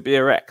 But yeah, would it be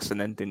a Rex?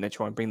 And then didn't they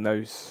try and bring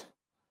those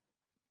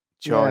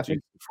charges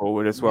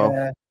forward as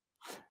well?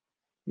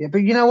 Yeah,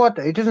 but you know what?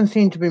 It doesn't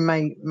seem to be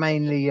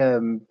mainly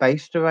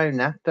based around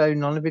that, though.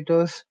 None of it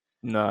does.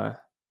 No.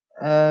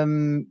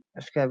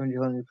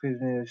 Scavenger hunt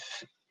prisoners.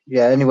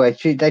 Yeah. Anyway,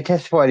 they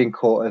testified in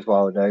court as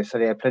well, though, so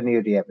they had plenty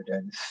of the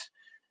evidence.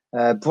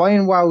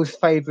 Brian Wells'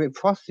 favourite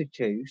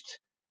prostitute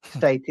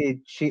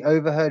stated she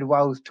overheard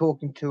Wells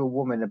talking to a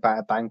woman about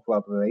a bank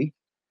robbery.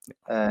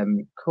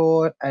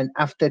 Court, and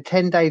after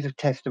 10 days of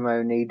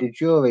testimony, the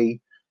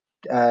jury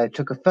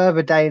took a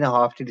further day and a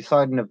half to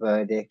decide on a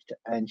verdict,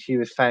 and she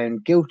was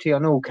found guilty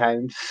on all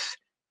counts.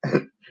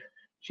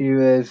 She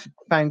was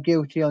found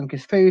guilty on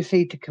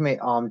conspiracy to commit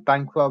armed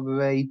bank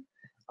robbery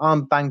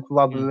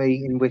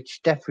in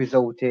which death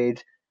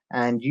resulted,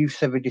 and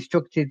use of a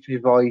destructive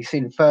device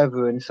in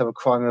furtherance of a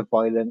crime of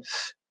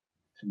violence.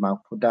 It's a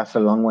mouthful. That's a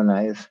long one,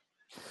 that is.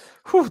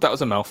 Whew, that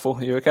was a mouthful.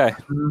 Are you okay?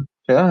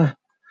 Yeah.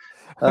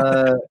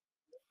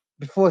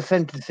 Before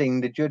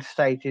sentencing, the judge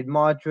stated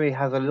Marjorie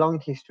has a long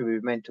history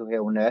of mental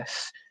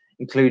illness,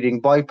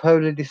 including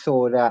bipolar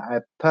disorder,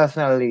 a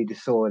personality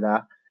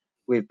disorder,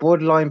 with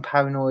borderline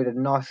paranoid and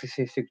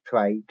narcissistic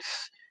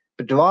traits.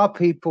 But there are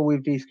people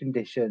with these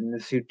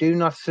conditions who do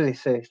not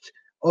solicit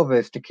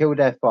others to kill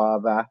their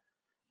father,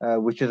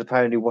 which is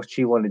apparently what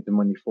she wanted the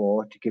money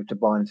for, to give to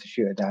Barnes to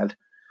shoot her dad.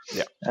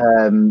 Yeah.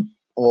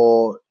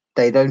 Or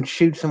they don't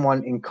shoot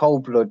someone in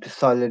cold blood to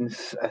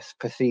silence a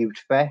perceived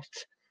threat.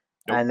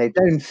 Nope. And they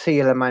don't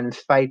seal a man's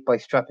fate by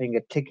strapping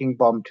a ticking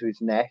bomb to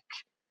his neck.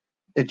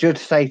 The judge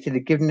stated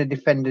that given the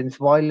defendant's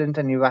violent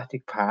and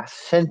erratic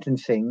past,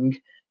 sentencing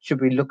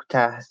should be looked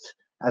at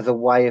as a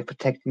way of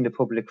protecting the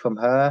public from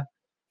her.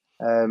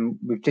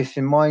 With this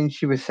in mind,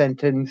 she was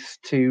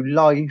sentenced to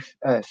life,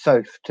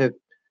 to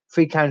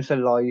 3 counts of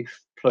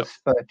life plus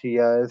 30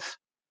 years.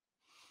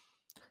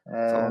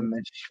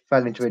 And she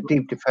fell into a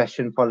deep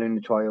depression following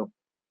the trial.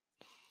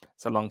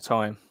 It's a long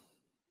time.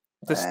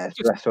 It's the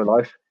rest of her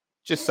life.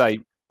 Just say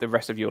the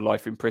rest of your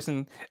life in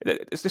prison.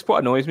 It's just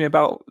what annoys me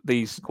about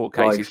these court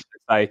cases.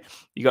 Say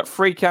you get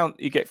 3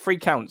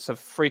 counts of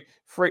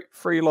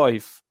free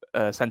life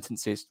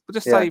sentences. But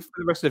just say for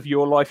the rest of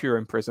your life you're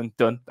in prison.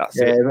 Done. That's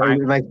it. Yeah,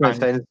 it makes no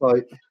sense.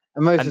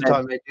 And most of the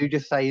time they do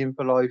just say in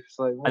for life.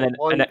 So and then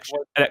an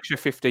extra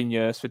 15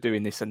 years for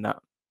doing this and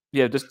that.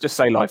 Yeah, just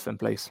say life then,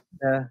 please.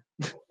 Yeah.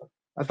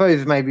 I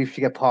suppose maybe if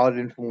you get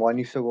pardoned from one,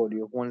 you still got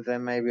the other ones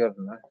then. Maybe I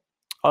don't know.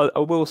 I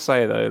will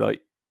say though,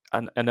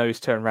 and I know he's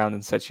turned around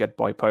and said she had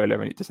bipolar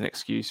and it doesn't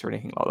excuse her or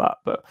anything like that.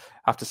 But I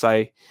have to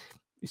say,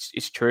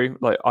 it's true.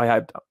 I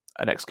had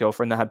an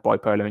ex-girlfriend that had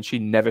bipolar and she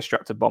never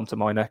strapped a bomb to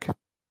my neck.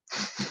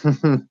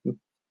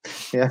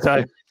 Yeah.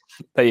 So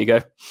there you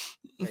go.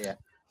 Yeah.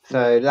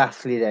 So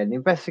lastly then,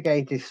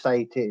 investigators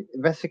stated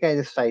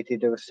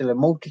there was still a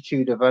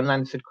multitude of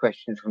unanswered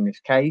questions from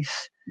this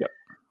case. Yep.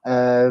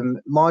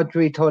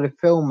 Marjorie told a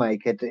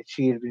filmmaker that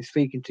she had been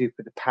speaking to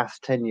for the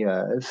past 10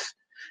 years.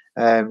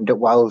 That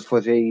Wells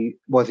was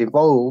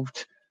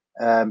involved,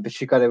 but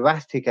she got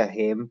erratic at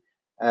him,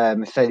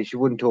 saying that she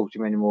wouldn't talk to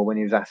him anymore when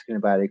he was asking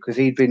about it because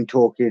he'd been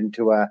talking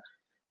to her.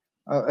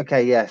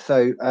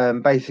 So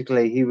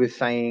basically, he was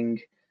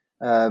saying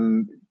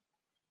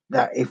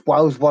that if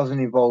Wells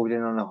wasn't involved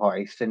on a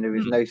heist, then there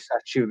is no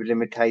statute of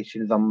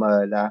limitations on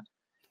murder,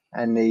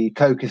 and the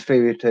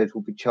co-conspirators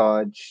will be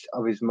charged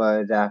of his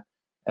murder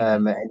at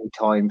any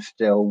time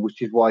still,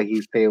 which is why he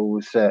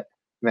feels that.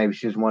 Maybe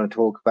she doesn't want to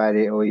talk about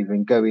it or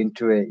even go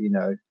into it,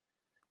 Which,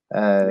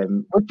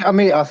 I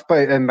mean, I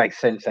suppose it makes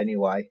sense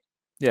anyway.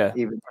 Yeah.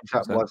 Even if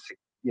that was,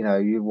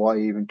 why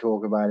even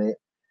talk about it?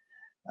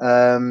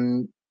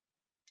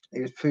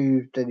 It was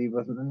proved that he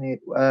wasn't in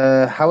it.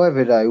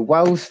 However, though,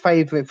 Wells'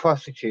 favourite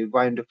prostitute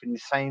wound up in the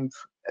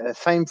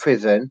same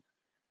prison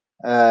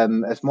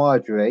as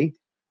Marjorie,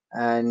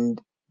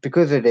 and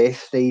because of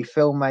this, the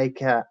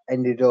filmmaker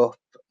ended up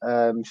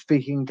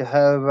speaking to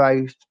her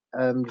about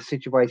the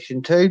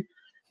situation too.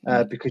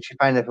 Because she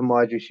found out from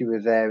Marjorie she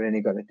was there and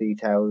he got the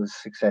details,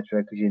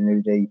 etc. Because you knew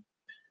the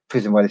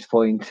prison by this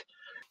point.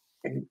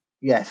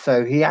 Yeah,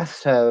 so he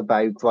asked her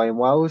about Brian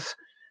Wells.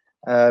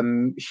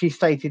 She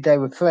stated they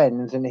were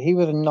friends and he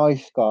was a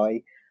nice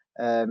guy.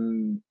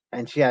 And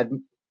she had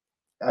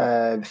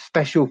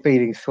special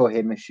feelings for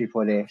him, as she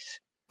put it.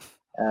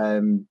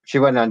 She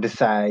went on to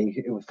say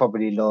it was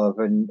probably love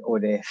and all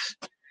this.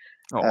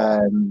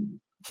 Yeah,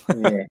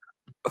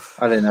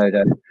 I don't know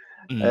though.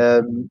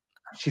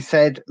 she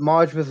said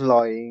Marge was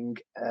lying,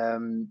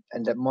 and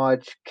that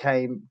Marge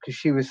came because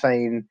she was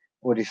saying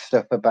all this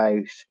stuff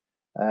about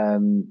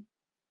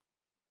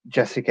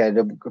Jessica,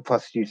 the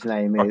prostitute's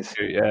name is,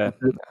 Yeah.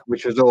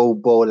 which was all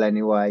bull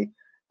anyway.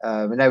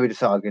 And they were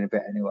just arguing a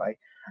bit anyway.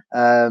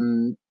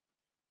 And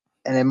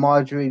then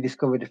Marjorie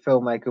discovered the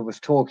filmmaker was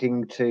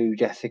talking to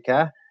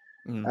Jessica.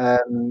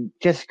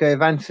 Jessica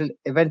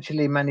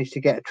eventually managed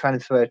to get a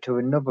transfer to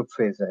another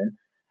prison,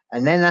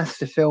 and then asked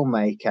the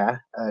filmmaker,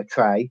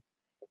 Trey,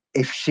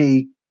 if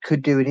she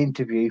could do an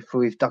interview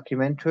for his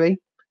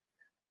documentary,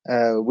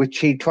 which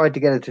he tried to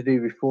get her to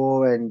do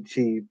before, and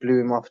she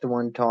blew him off the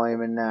one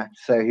time, and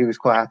so he was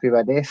quite happy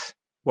about this.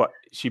 What?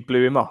 She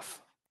blew him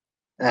off?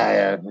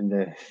 Yeah,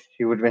 and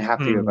she would have been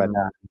happy about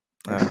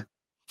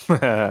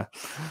that.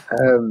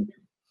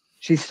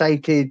 She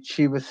stated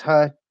she was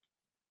hurt.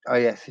 Oh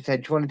yes, she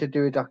said she wanted to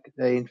do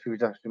the interview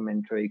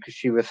documentary because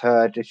she was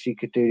hurt that she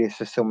could do this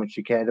for someone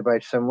she cared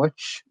about so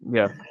much.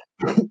 Yeah.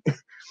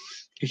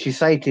 She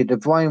stated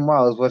that Brian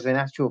Wells was in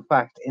actual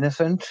fact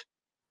innocent.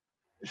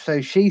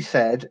 So she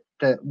said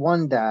that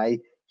one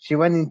day she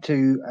went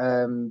into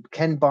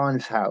Ken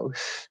Barnes'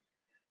 house,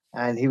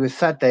 and he was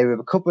sat there with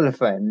a couple of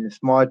friends,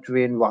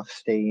 Marjorie and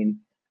Rothstein,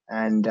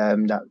 and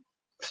that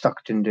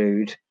Stockton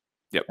dude.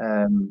 Yep.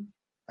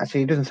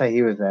 Actually, he doesn't say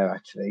he was there.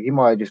 Actually, he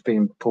might have just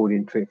been pulled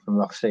into it from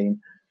Rothstein.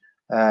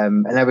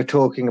 And they were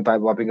talking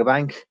about robbing a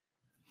bank.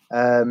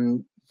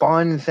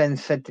 Barnes then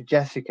said to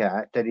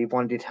Jessica that he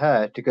wanted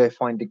her to go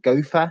find a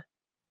gopher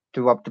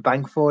to rob the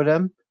bank for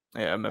them.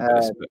 Yeah, I remember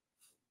this bit.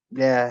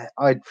 Yeah,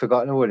 I'd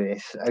forgotten all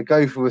this. A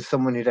gopher was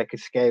someone who they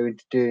could scare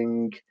into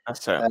doing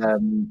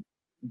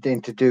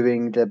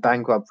the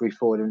bank robbery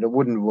for them. That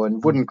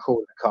wouldn't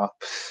call the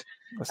cops,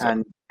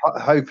 and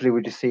hopefully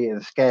we just see it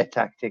as a scare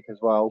tactic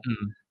as well.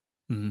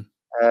 He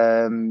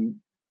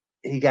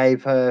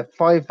gave her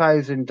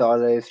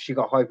 $5,000. She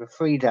got high for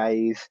 3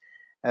 days,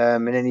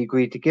 and then he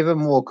agreed to give her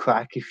more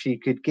crack if she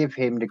could give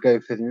him the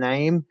gopher's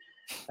name.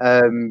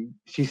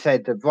 She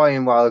said that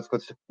Brian Wells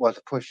was a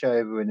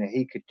pushover and that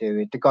he could do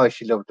it. The guy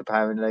she loved,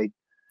 apparently.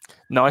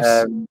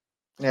 Nice.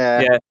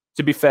 Yeah.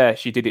 To be fair,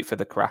 she did it for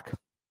the crack.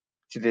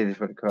 She did it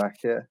for the crack.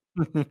 Yeah,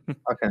 I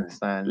can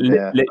understand.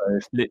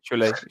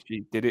 Literally,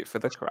 she did it for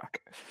the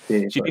crack. She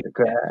did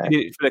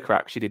it for the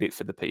crack. She did it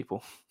for the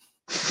people.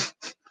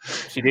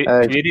 She did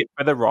it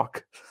for the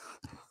rock.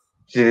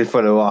 She did it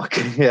for the rock.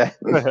 Yeah.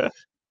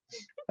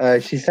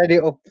 She set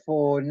it up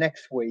for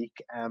next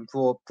week and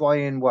brought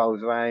Brian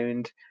Wells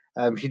around.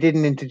 She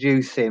didn't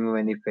introduce him or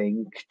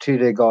anything to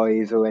the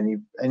guys or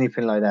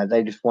anything like that.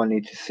 They just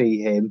wanted to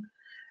see him.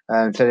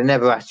 So they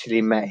never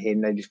actually met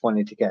him. They just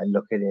wanted to get a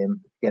look at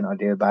him, get an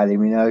idea about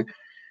him, you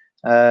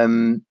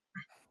know.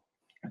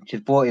 She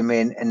brought him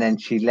in and then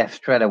she left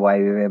straight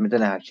away with him. I don't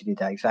know how she did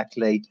that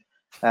exactly.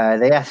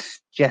 They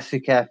asked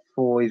Jessica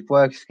for his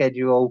work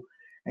schedule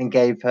and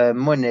gave her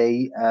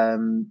money.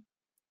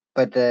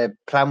 But the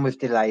plan was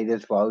delayed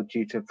as well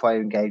due to prior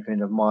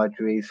engagement of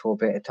Marjorie's for a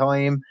bit of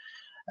time.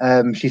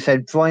 She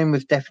said Brian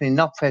was definitely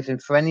not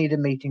present for any of the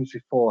meetings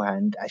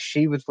beforehand, as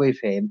she was with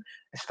him,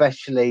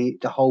 especially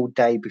the whole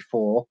day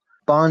before.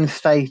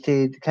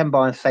 Ken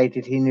Barnes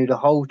stated he knew the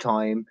whole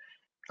time.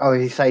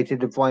 He stated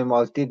that Brian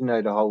Wells did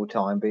know the whole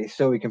time, but his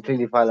story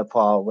completely fell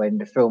apart when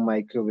the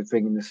filmmaker was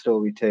bringing the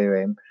story to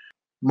him.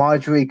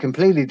 Marjorie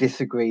completely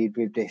disagreed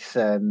with this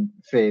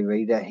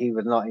theory that he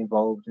was not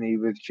involved and he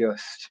was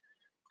just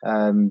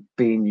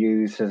being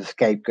used as a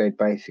scapegoat,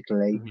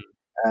 basically.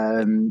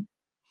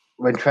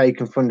 When Trey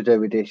confronted her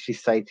with this, she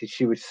stated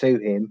she would sue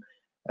him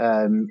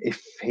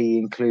if he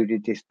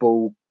included this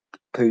bull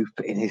poop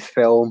in his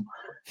film.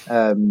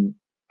 And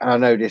I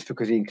know this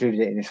because he included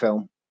it in his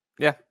film.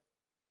 Yeah.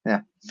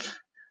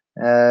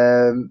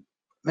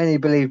 Many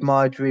believe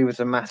Marjorie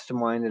was a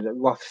mastermind and that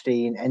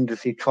Rothstein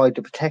endlessly tried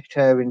to protect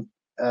her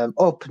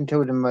up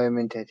until the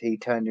moment that he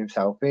turned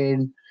himself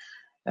in.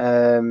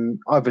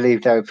 I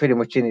believe they were pretty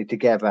much in it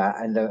together,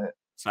 and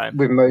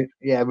with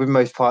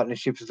most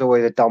partnerships, there's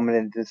always a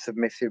dominant and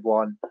submissive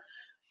one.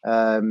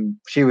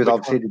 She was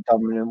obviously the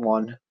dominant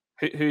one.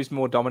 Who's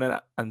more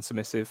dominant and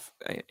submissive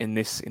in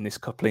this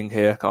coupling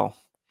here, Carl?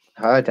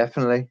 Her,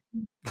 definitely.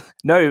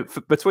 No,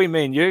 between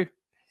me and you.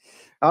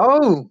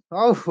 Oh!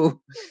 I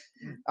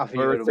think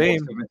you're more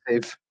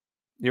submissive.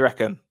 You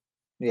reckon?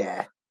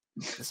 Yeah.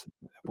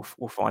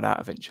 We'll find out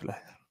eventually.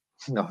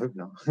 No, I hope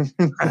not.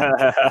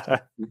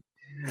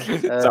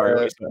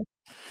 Sorry.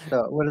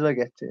 So what did I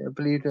get to? I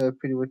believe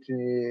pretty much.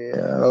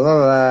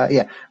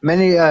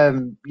 Many. I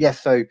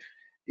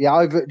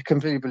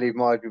completely believe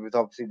Marjorie was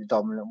obviously the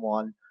dominant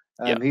one.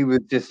 He was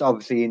just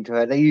obviously into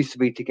her. They used to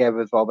be together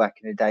as well back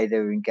in the day. They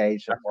were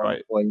engaged at one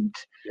point.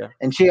 Yeah.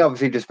 And she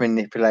obviously just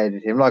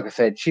manipulated him. Like I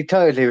said, she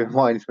totally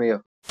reminds me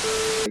of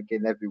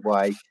in every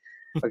way.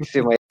 I can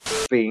see my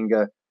being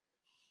a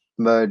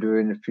murderer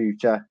in the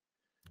future.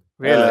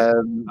 Really?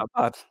 Not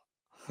bad.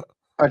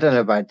 I don't know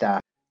about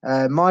that.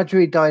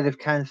 Marjorie died of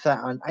cancer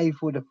on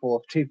April the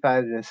 4th,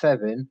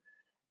 2007,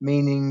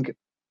 meaning...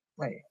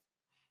 Wait.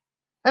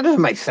 That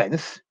doesn't make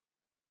sense.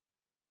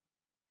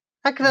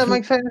 How can that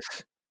make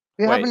sense?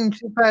 It happened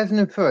in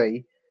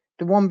 2003.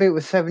 The one bit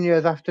was 7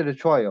 years after the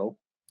trial.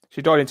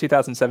 She died in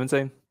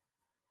 2017.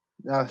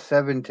 No,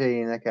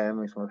 17. Okay, that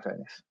makes more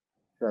sense.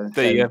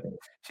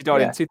 She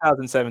died in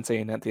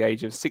 2017 at the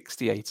age of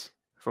 68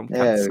 from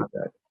cancer.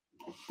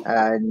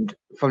 And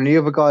from the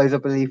other guys, I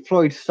believe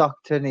Floyd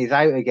Stockton is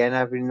out again,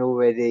 having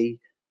already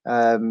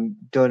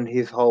done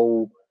his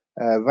whole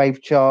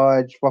rape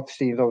charge.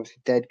 Rothstein's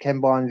obviously dead. Ken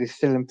Barnes is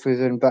still in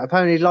prison, but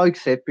apparently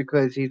likes it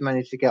because he's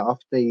managed to get off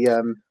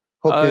the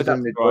hookers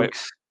and the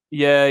drugs.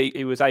 Yeah,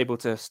 he was able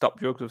to stop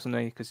drugs, wasn't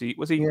he? Because he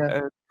was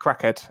a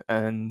crackhead,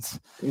 and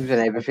he was an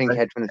everything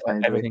head from the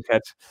time. Everything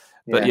head.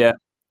 But yeah,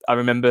 I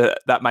remember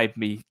that made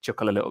me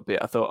chuckle a little bit.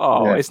 I thought,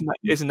 oh,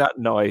 isn't that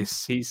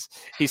nice? He's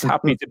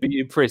happy to be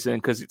in prison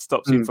because it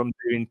stops him from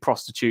doing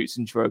prostitutes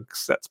and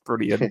drugs. That's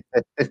brilliant.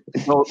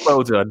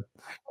 well done.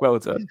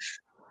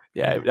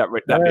 Yeah, that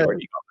bit really got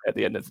me at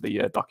the end of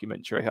the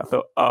documentary. I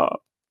thought, oh,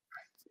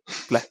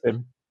 bless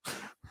him.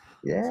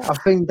 Yeah, I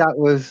think that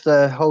was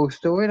the whole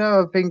story.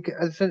 No, I think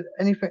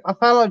anything. I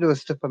felt like there was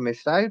stuff I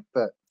missed out,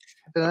 but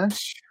I don't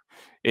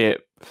know.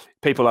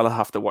 People will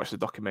have to watch the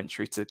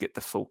documentary to get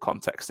the full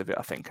context of it.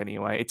 I think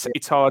anyway,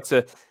 it's hard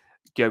to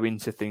go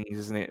into things,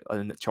 isn't it,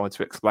 and try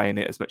to explain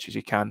it as much as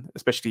you can,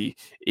 especially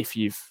if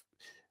you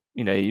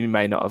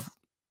may not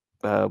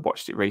have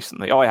watched it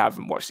recently. I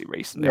haven't watched it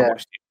recently. I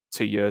watched it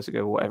 2 years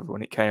ago or whatever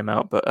when it came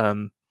out, but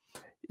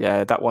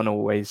that one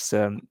always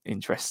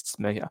interests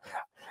me.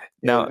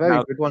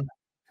 Very good one.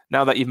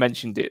 Now that you've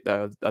mentioned it,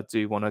 though, I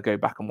do want to go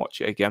back and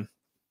watch it again,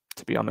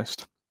 to be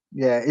honest.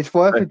 Yeah, it's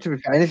worth it, to be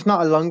fair. And it's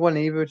not a long one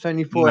either. It's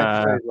only 4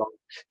 episodes long.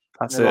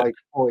 That's it. Like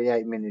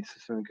 48 minutes or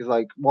something. Because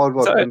like Wild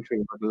Wild Country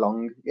was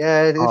long.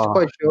 Yeah, it's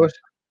quite short.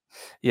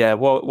 Yeah,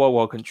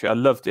 Wild Country. I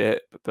loved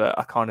it, but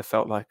I kind of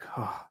felt like,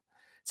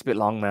 it's a bit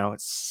long now.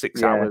 It's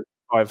 6 hours,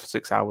 5,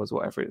 6 hours,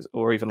 whatever it is,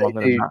 or even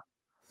longer than that.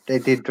 They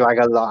did drag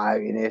a lot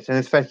out in it, and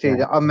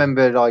especially I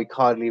remember like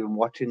hardly even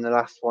watching the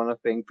last one. I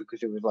think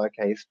because it was like,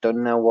 hey, it's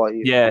done now.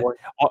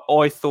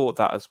 I thought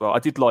that as well.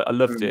 I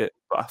loved it,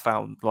 but I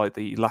found like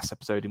the last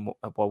episode in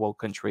Wild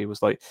Country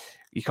was like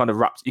you could have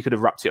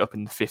wrapped it up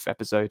in the 5th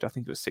episode. I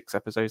think it was 6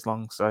 episodes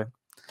long. So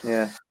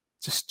yeah,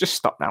 just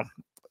stop now.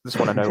 I just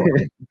want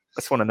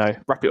to know.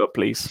 Wrap it up,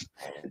 please.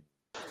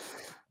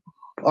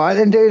 All right,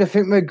 then, dude. I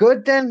think we're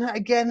good then.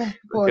 Again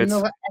for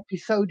another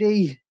episode.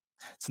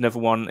 It's another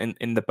one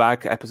in the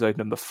bag, episode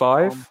number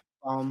 5.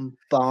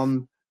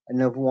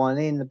 Another one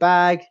in the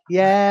bag.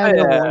 Yeah,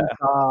 another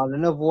one's gone.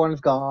 Another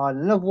one's gone.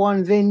 Another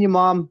one's in your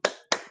mum.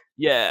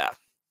 Yeah.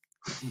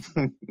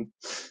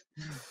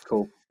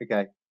 Cool.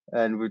 Okay.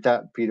 And with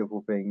that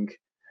beautiful thing,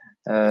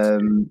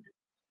 do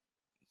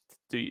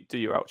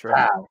your outro.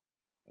 Wow.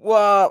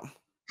 What?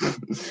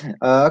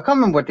 I can't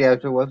remember what the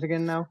outro was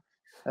again now.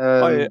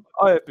 I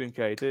have been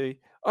KD.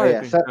 I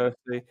have been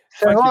Kirsty.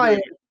 So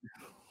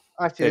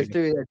actually, let's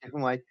do it a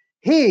different way.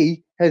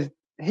 He has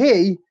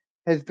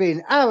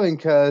been Aaron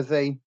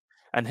Kersey.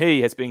 And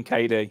he has been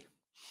KD.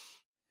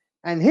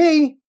 And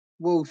he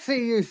will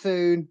see you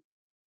soon.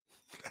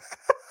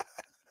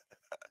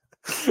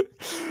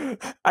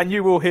 And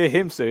you will hear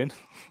him soon.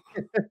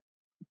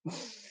 Do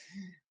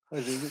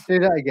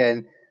that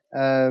again.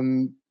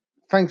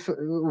 Thanks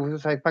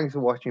for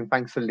watching.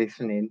 Thanks for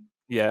listening.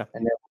 Yeah.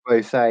 And then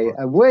we'll say,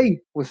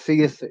 we will see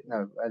you soon.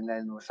 No, and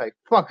then we'll say,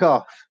 fuck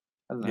off.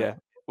 Yeah.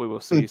 We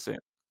will see you soon.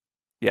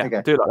 Yeah,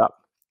 okay. Do it like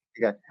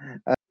that. Okay.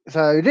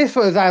 So this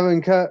was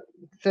Aaron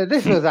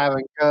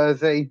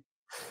Kersey.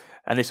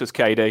 And this was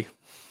KD.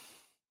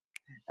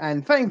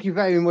 And thank you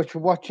very much for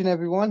watching,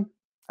 everyone.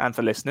 And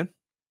for listening.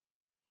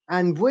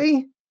 And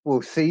we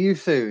will see you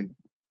soon.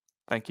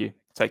 Thank you.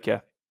 Take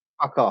care.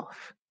 Fuck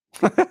off.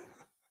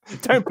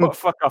 Don't put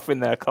fuck off in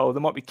there, Cole.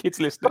 There might be kids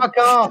listening. Fuck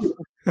off.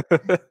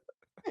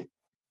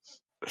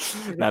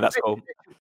 No, that's cool.